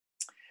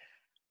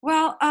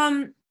 Well,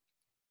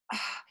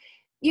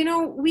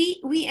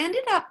 we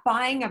ended up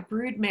buying a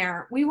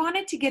broodmare. We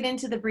wanted to get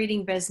into the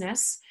breeding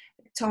business,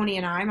 Tony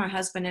and I, my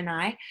husband and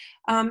I.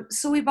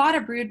 So we bought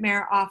a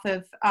broodmare off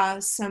of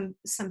some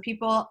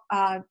people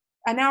an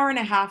hour and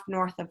a half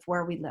north of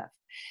where we live.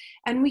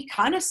 And we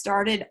kind of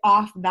started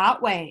off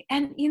that way.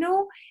 And,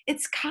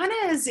 it's kind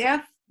of as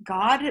if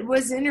God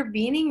was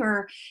intervening,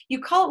 or you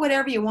call it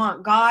whatever you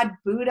want, God,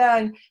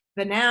 Buddha,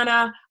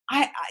 banana,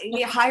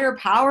 higher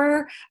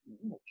power,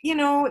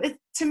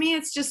 to me,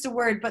 it's just a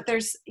word, but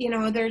there's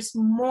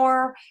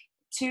more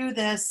to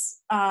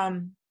this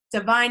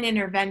divine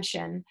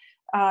intervention,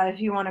 if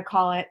you want to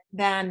call it,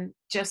 than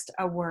just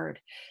a word.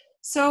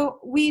 So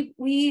we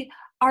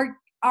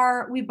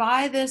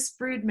buy this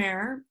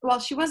broodmare. Well,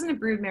 she wasn't a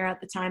broodmare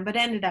at the time, but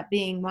ended up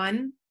being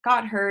one,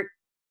 got hurt,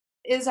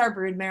 is our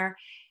broodmare.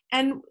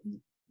 And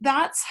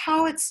that's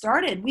how it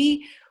started.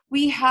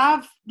 We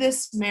have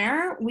this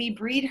mare. We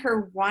breed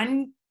her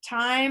one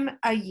time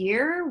a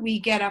year. We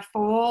get a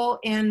foal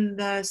in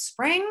the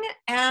spring,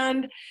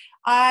 and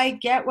I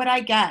get what I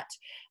get.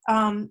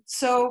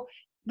 So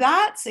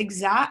that's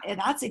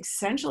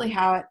essentially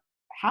how it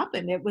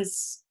happened. It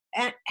was,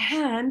 and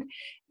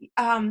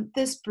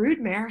this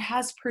broodmare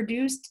has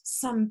produced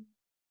some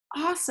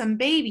awesome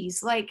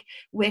babies. Like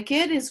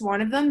Wicked is one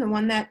of them, the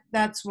one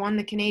that's won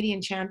the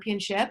Canadian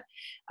Championship.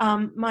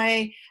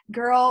 My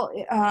girl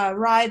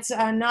rides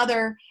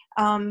another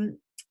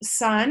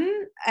son,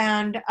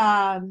 and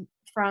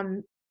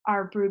from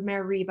our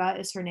broodmare, Reba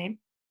is her name,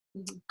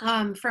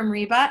 from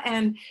Reba,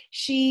 and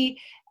she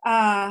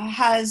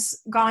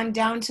has gone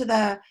down to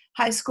the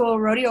high school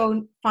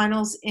rodeo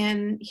finals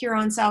in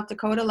Huron, South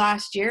Dakota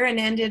last year, and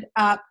ended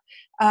up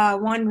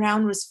one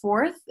round was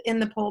fourth in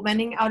the pole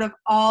bending out of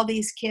all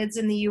these kids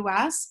in the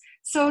U.S.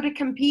 So to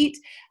compete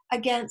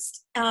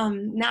against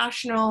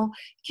national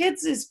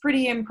kids is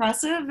pretty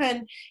impressive.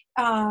 And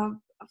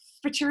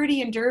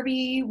Futurity and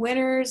Derby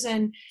winners,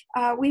 and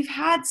we've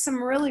had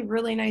some really,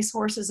 really nice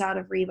horses out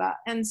of Reba.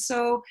 And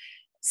so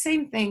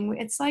same thing.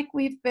 It's like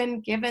we've been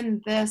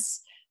given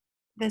this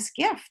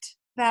gift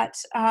that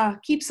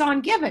keeps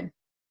on giving.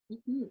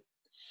 Mm-hmm.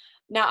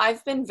 Now,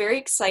 I've been very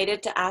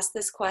excited to ask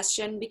this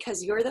question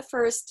because you're the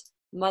first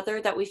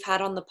mother that we've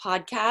had on the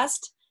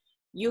podcast.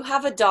 You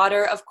have a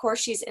daughter. Of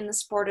course, she's in the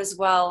sport as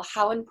well.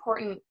 How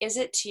important is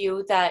it to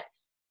you that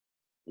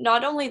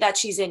not only that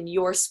she's in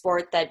your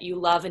sport that you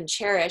love and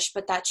cherish,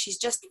 but that she's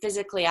just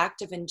physically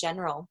active in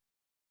general?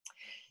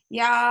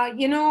 Yeah,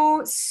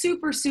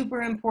 super,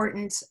 super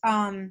important.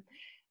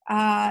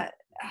 Uh,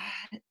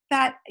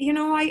 that,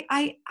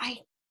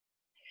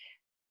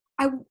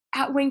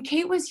 I, when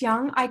Kate was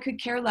young, I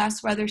could care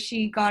less whether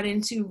she got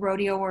into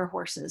rodeo or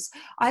horses.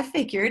 I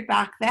figured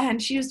back then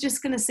she was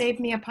just going to save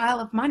me a pile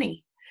of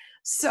money.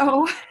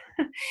 So,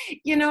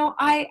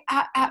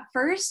 at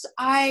first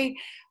I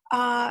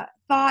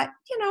thought,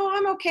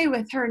 I'm okay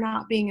with her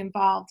not being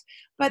involved.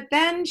 But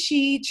then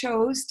she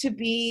chose to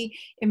be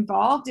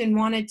involved and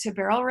wanted to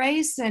barrel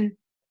race. And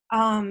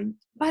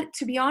but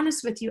to be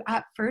honest with you,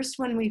 at first,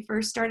 when we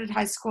first started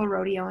high school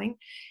rodeoing,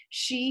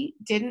 she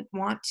didn't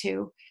want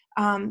to.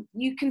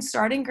 You can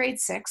start in grade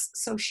 6,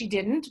 so she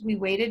didn't. We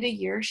waited a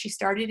year. She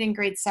started in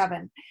grade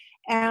 7,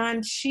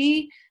 and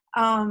she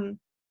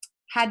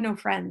had no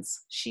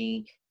friends.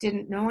 She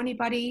didn't know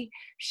anybody.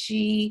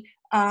 She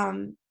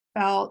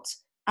felt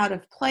out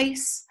of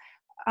place,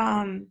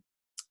 um,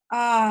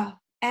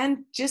 and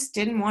just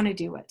didn't want to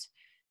do it.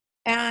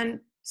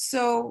 And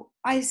so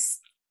I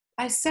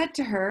said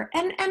to her,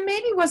 and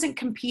maybe wasn't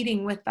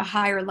competing with the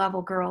higher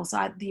level girls,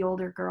 the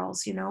older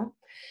girls,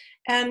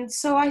 And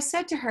so I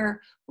said to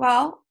her,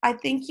 well, I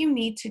think you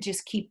need to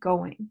just keep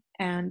going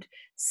and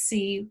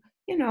see,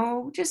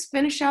 just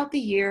finish out the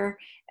year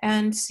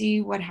and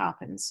see what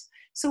happens.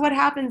 So what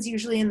happens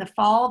usually in the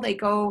fall, they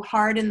go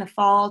hard in the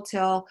fall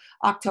till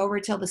October,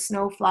 till the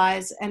snow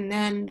flies. And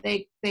then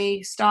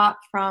they stop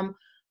from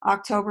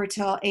October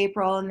till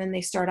April, and then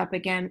they start up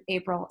again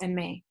April and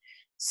May.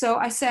 So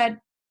I said,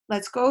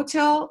 let's go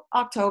till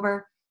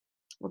October.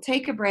 We'll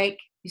take a break.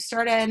 You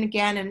start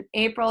again in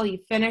April, you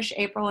finish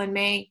April and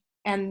May,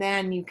 and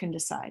then you can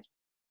decide.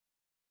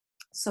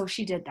 So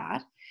she did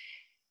that.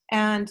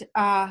 And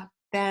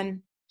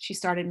then she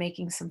started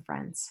making some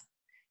friends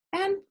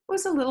and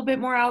was a little bit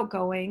more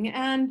outgoing.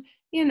 And,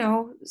 and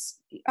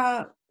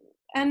her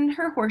and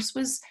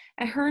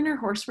her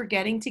horse were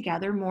getting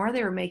together more.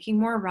 They were making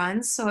more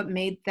runs. So it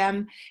made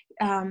them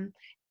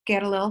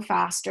get a little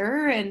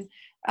faster. And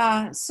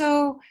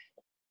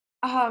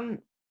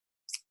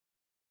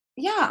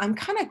yeah, I'm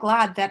kind of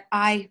glad that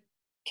I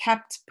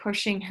kept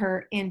pushing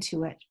her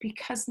into it,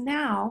 because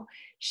now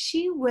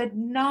she would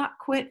not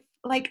quit.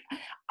 Like,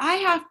 I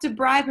have to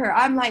bribe her.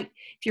 I'm like,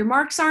 if your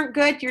marks aren't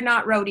good, you're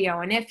not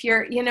rodeoing. If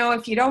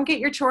if you don't get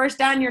your chores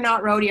done, you're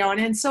not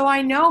rodeoing. And so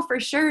I know for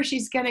sure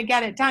she's going to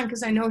get it done,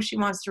 because I know she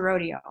wants to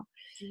rodeo.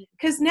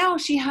 Because now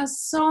she has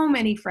so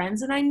many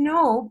friends, and I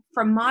know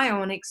from my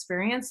own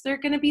experience, they're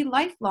going to be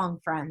lifelong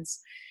friends.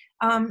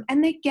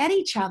 And they get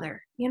each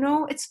other.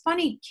 It's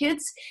funny,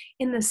 kids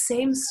in the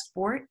same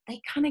sport, they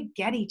kind of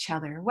get each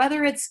other,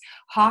 whether it's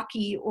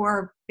hockey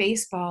or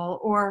baseball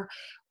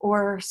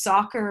or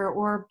soccer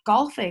or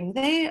golfing.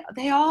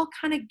 They all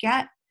kind of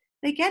get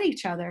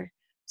each other.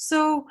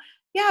 So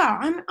yeah,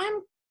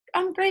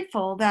 I'm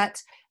grateful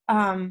that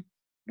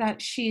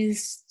that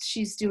she's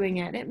doing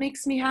it. It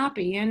makes me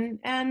happy, and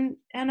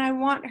I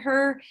want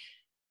her.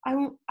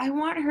 I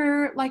want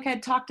her, like I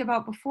talked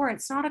about before,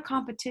 it's not a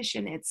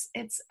competition, it's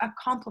a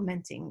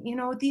complimenting.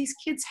 These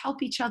kids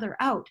help each other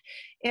out.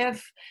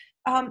 If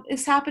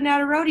this happened at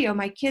a rodeo,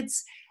 my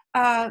kids,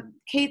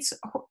 Kate's,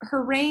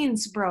 her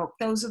reins broke.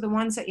 Those are the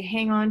ones that you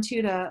hang on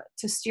to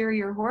steer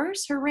your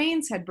horse. Her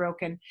reins had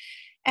broken,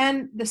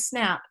 and the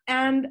snap.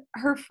 And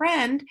her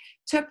friend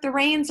took the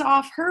reins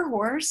off her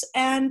horse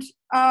and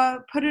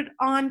put it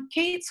on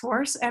Kate's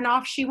horse, and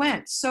off she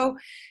went. So,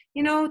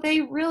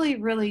 they really,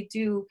 really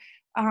do.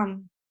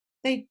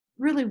 They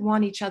really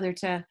want each other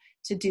to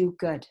do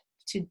good,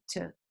 to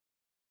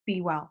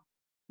be well.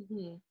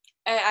 Mm-hmm.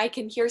 I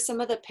can hear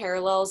some of the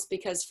parallels,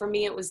 because for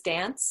me it was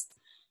dance,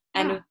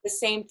 and it was the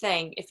same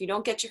thing. If you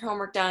don't get your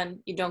homework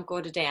done, you don't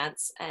go to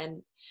dance.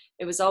 And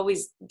it was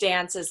always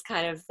dance as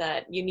kind of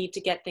that you need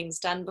to get things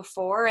done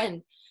before.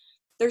 And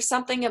there's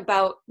something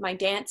about my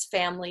dance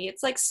family.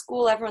 It's like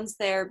school, everyone's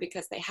there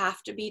because they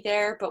have to be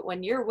there. But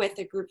when you're with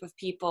a group of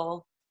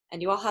people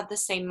and you all have the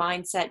same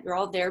mindset, you're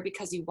all there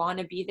because you want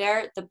to be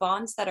there, the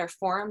bonds that are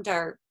formed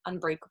are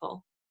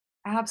unbreakable.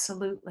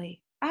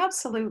 Absolutely.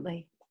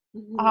 Absolutely.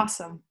 Mm-hmm.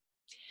 Awesome.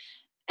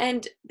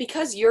 And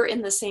because you're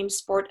in the same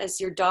sport as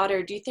your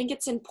daughter, do you think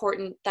it's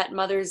important that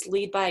mothers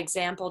lead by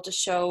example to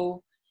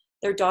show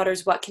their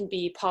daughters what can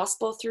be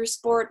possible through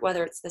sport,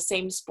 whether it's the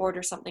same sport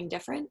or something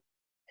different?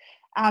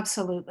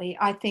 Absolutely.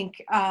 I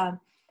think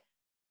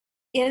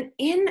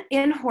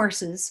in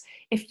horses,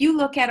 if you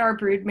look at our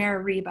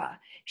broodmare Reba,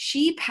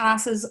 she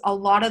passes a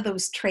lot of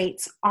those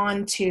traits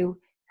on to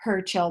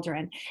her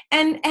children.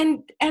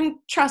 And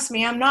trust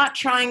me, I'm not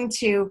trying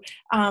to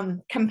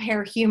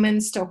compare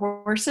humans to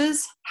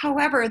horses.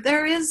 However,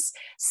 there is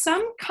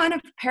some kind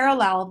of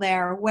parallel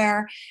there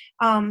where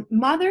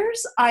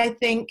mothers, I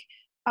think,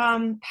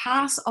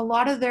 pass a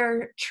lot of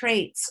their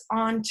traits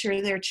on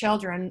to their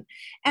children,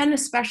 and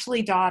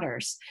especially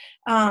daughters.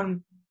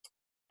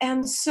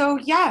 And so,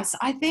 yes,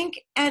 I think,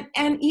 and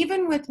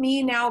even with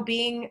me now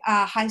being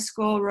a high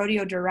school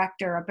rodeo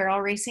director, a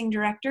barrel racing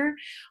director,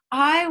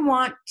 I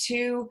want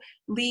to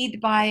lead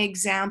by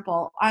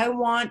example. I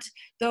want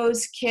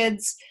those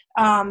kids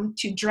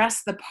to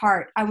dress the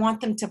part. I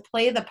want them to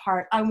play the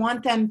part. I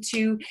want them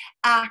to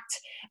act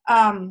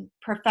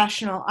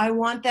professional. I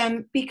want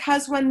them,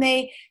 because when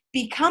they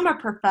become a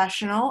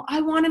professional, I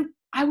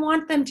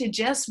want them to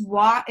just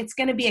walk. It's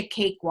going to be a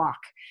cakewalk,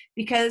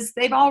 because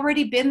they've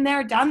already been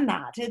there, done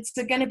that. It's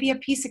going to be a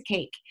piece of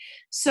cake.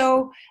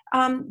 So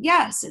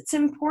yes, it's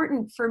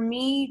important for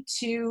me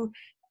to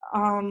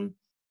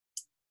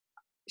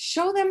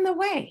show them the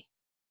way,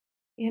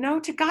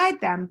 to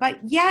guide them, but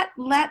yet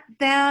let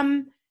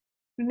them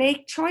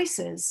make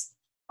choices.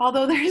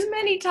 Although there's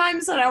many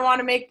times that I want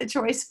to make the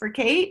choice for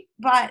Kate,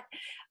 but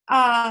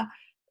I'm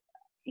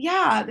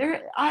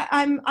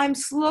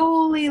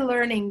slowly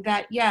learning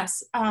that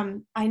yes,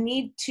 I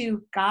need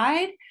to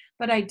guide,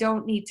 but I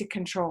don't need to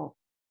control.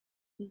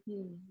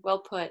 Mm-hmm. Well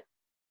put.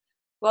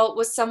 Well,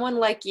 with someone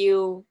like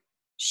you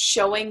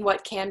showing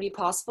what can be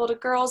possible to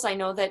girls, I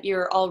know that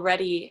you're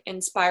already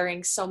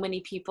inspiring so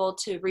many people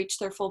to reach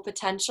their full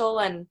potential,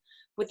 and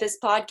with this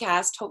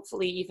podcast,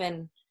 hopefully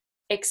even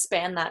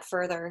expand that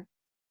further.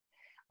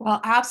 Well,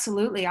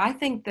 absolutely. I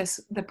think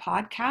the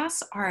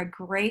podcasts are a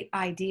great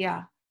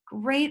idea.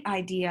 Great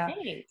idea.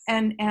 Thanks.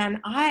 And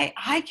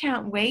I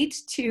can't wait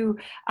to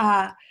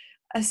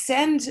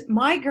send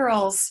my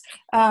girls,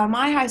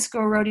 my high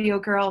school rodeo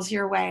girls,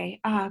 your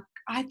way.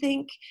 I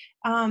think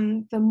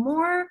the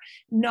more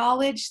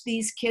knowledge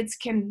these kids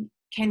can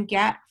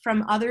get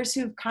from others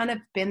who've kind of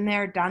been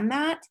there, done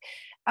that,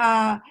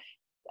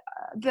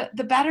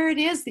 the better it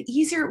is, the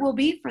easier it will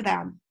be for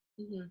them.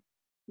 Mm-hmm.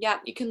 Yeah,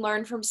 you can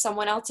learn from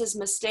someone else's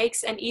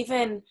mistakes, and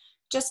even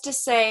just to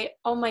say,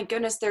 oh my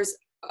goodness, there's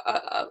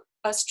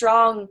a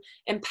strong,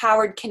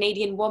 empowered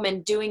Canadian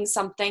woman doing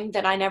something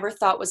that I never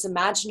thought was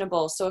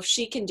imaginable. So if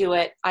she can do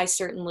it, I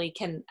certainly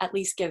can at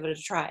least give it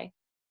a try.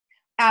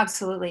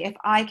 Absolutely. If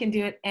I can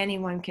do it,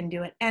 anyone can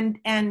do it.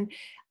 And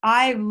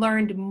I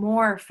learned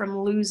more from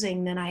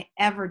losing than I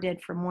ever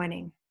did from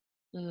winning.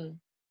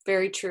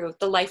 Very true.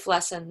 The life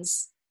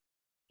lessons.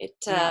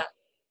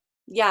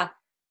 Yeah,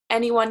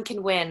 anyone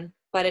can win,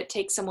 but it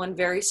takes someone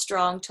very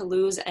strong to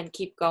lose and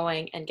keep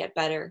going and get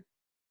better.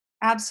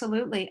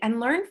 Absolutely. And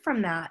learn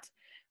from that,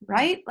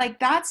 right? Like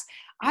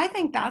I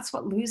think that's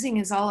what losing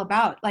is all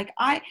about. Like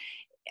I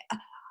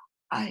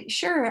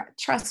sure,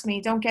 trust me,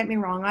 don't get me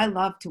wrong, I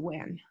love to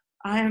win.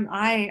 I'm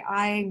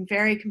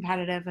very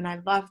competitive and I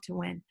love to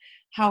win.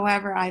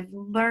 However, I've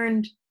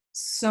learned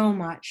so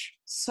much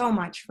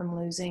from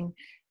losing,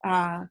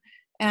 and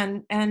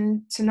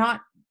to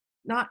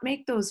not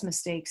make those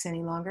mistakes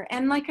any longer.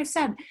 And like I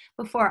said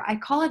before, I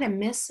call it a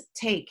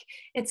mistake.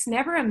 It's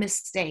never a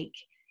mistake.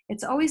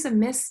 It's always a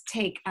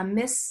mistake, a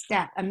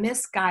misstep, a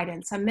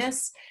misguidance,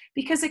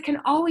 because it can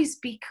always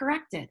be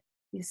corrected.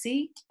 You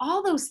see,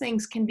 all those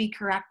things can be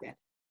corrected.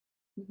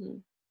 Mm-hmm.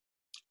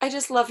 I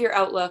just love your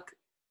outlook.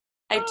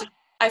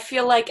 I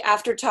feel like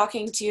after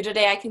talking to you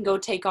today, I can go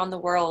take on the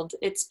world.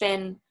 It's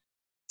been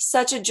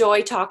such a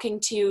joy talking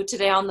to you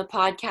today on the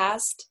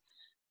podcast.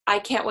 I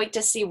can't wait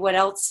to see what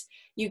else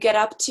you get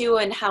up to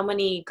and how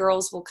many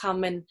girls will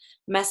come and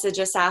message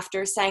us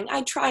after saying,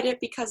 I tried it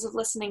because of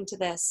listening to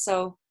this.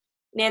 So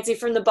Nancy,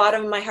 from the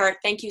bottom of my heart,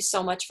 thank you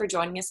so much for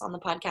joining us on the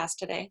podcast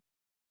today.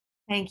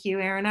 Thank you,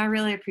 Erin. I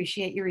really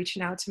appreciate you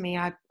reaching out to me.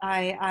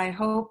 I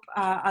hope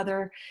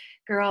other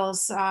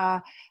girls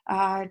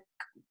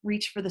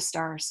reach for the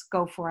stars.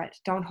 Go for it.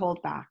 Don't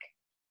hold back.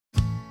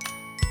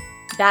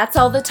 That's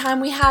all the time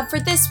we have for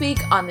this week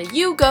on the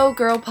You Go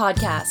Girl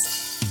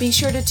podcast. Be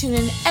sure to tune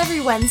in every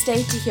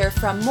Wednesday to hear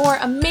from more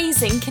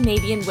amazing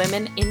Canadian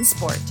women in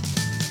sport.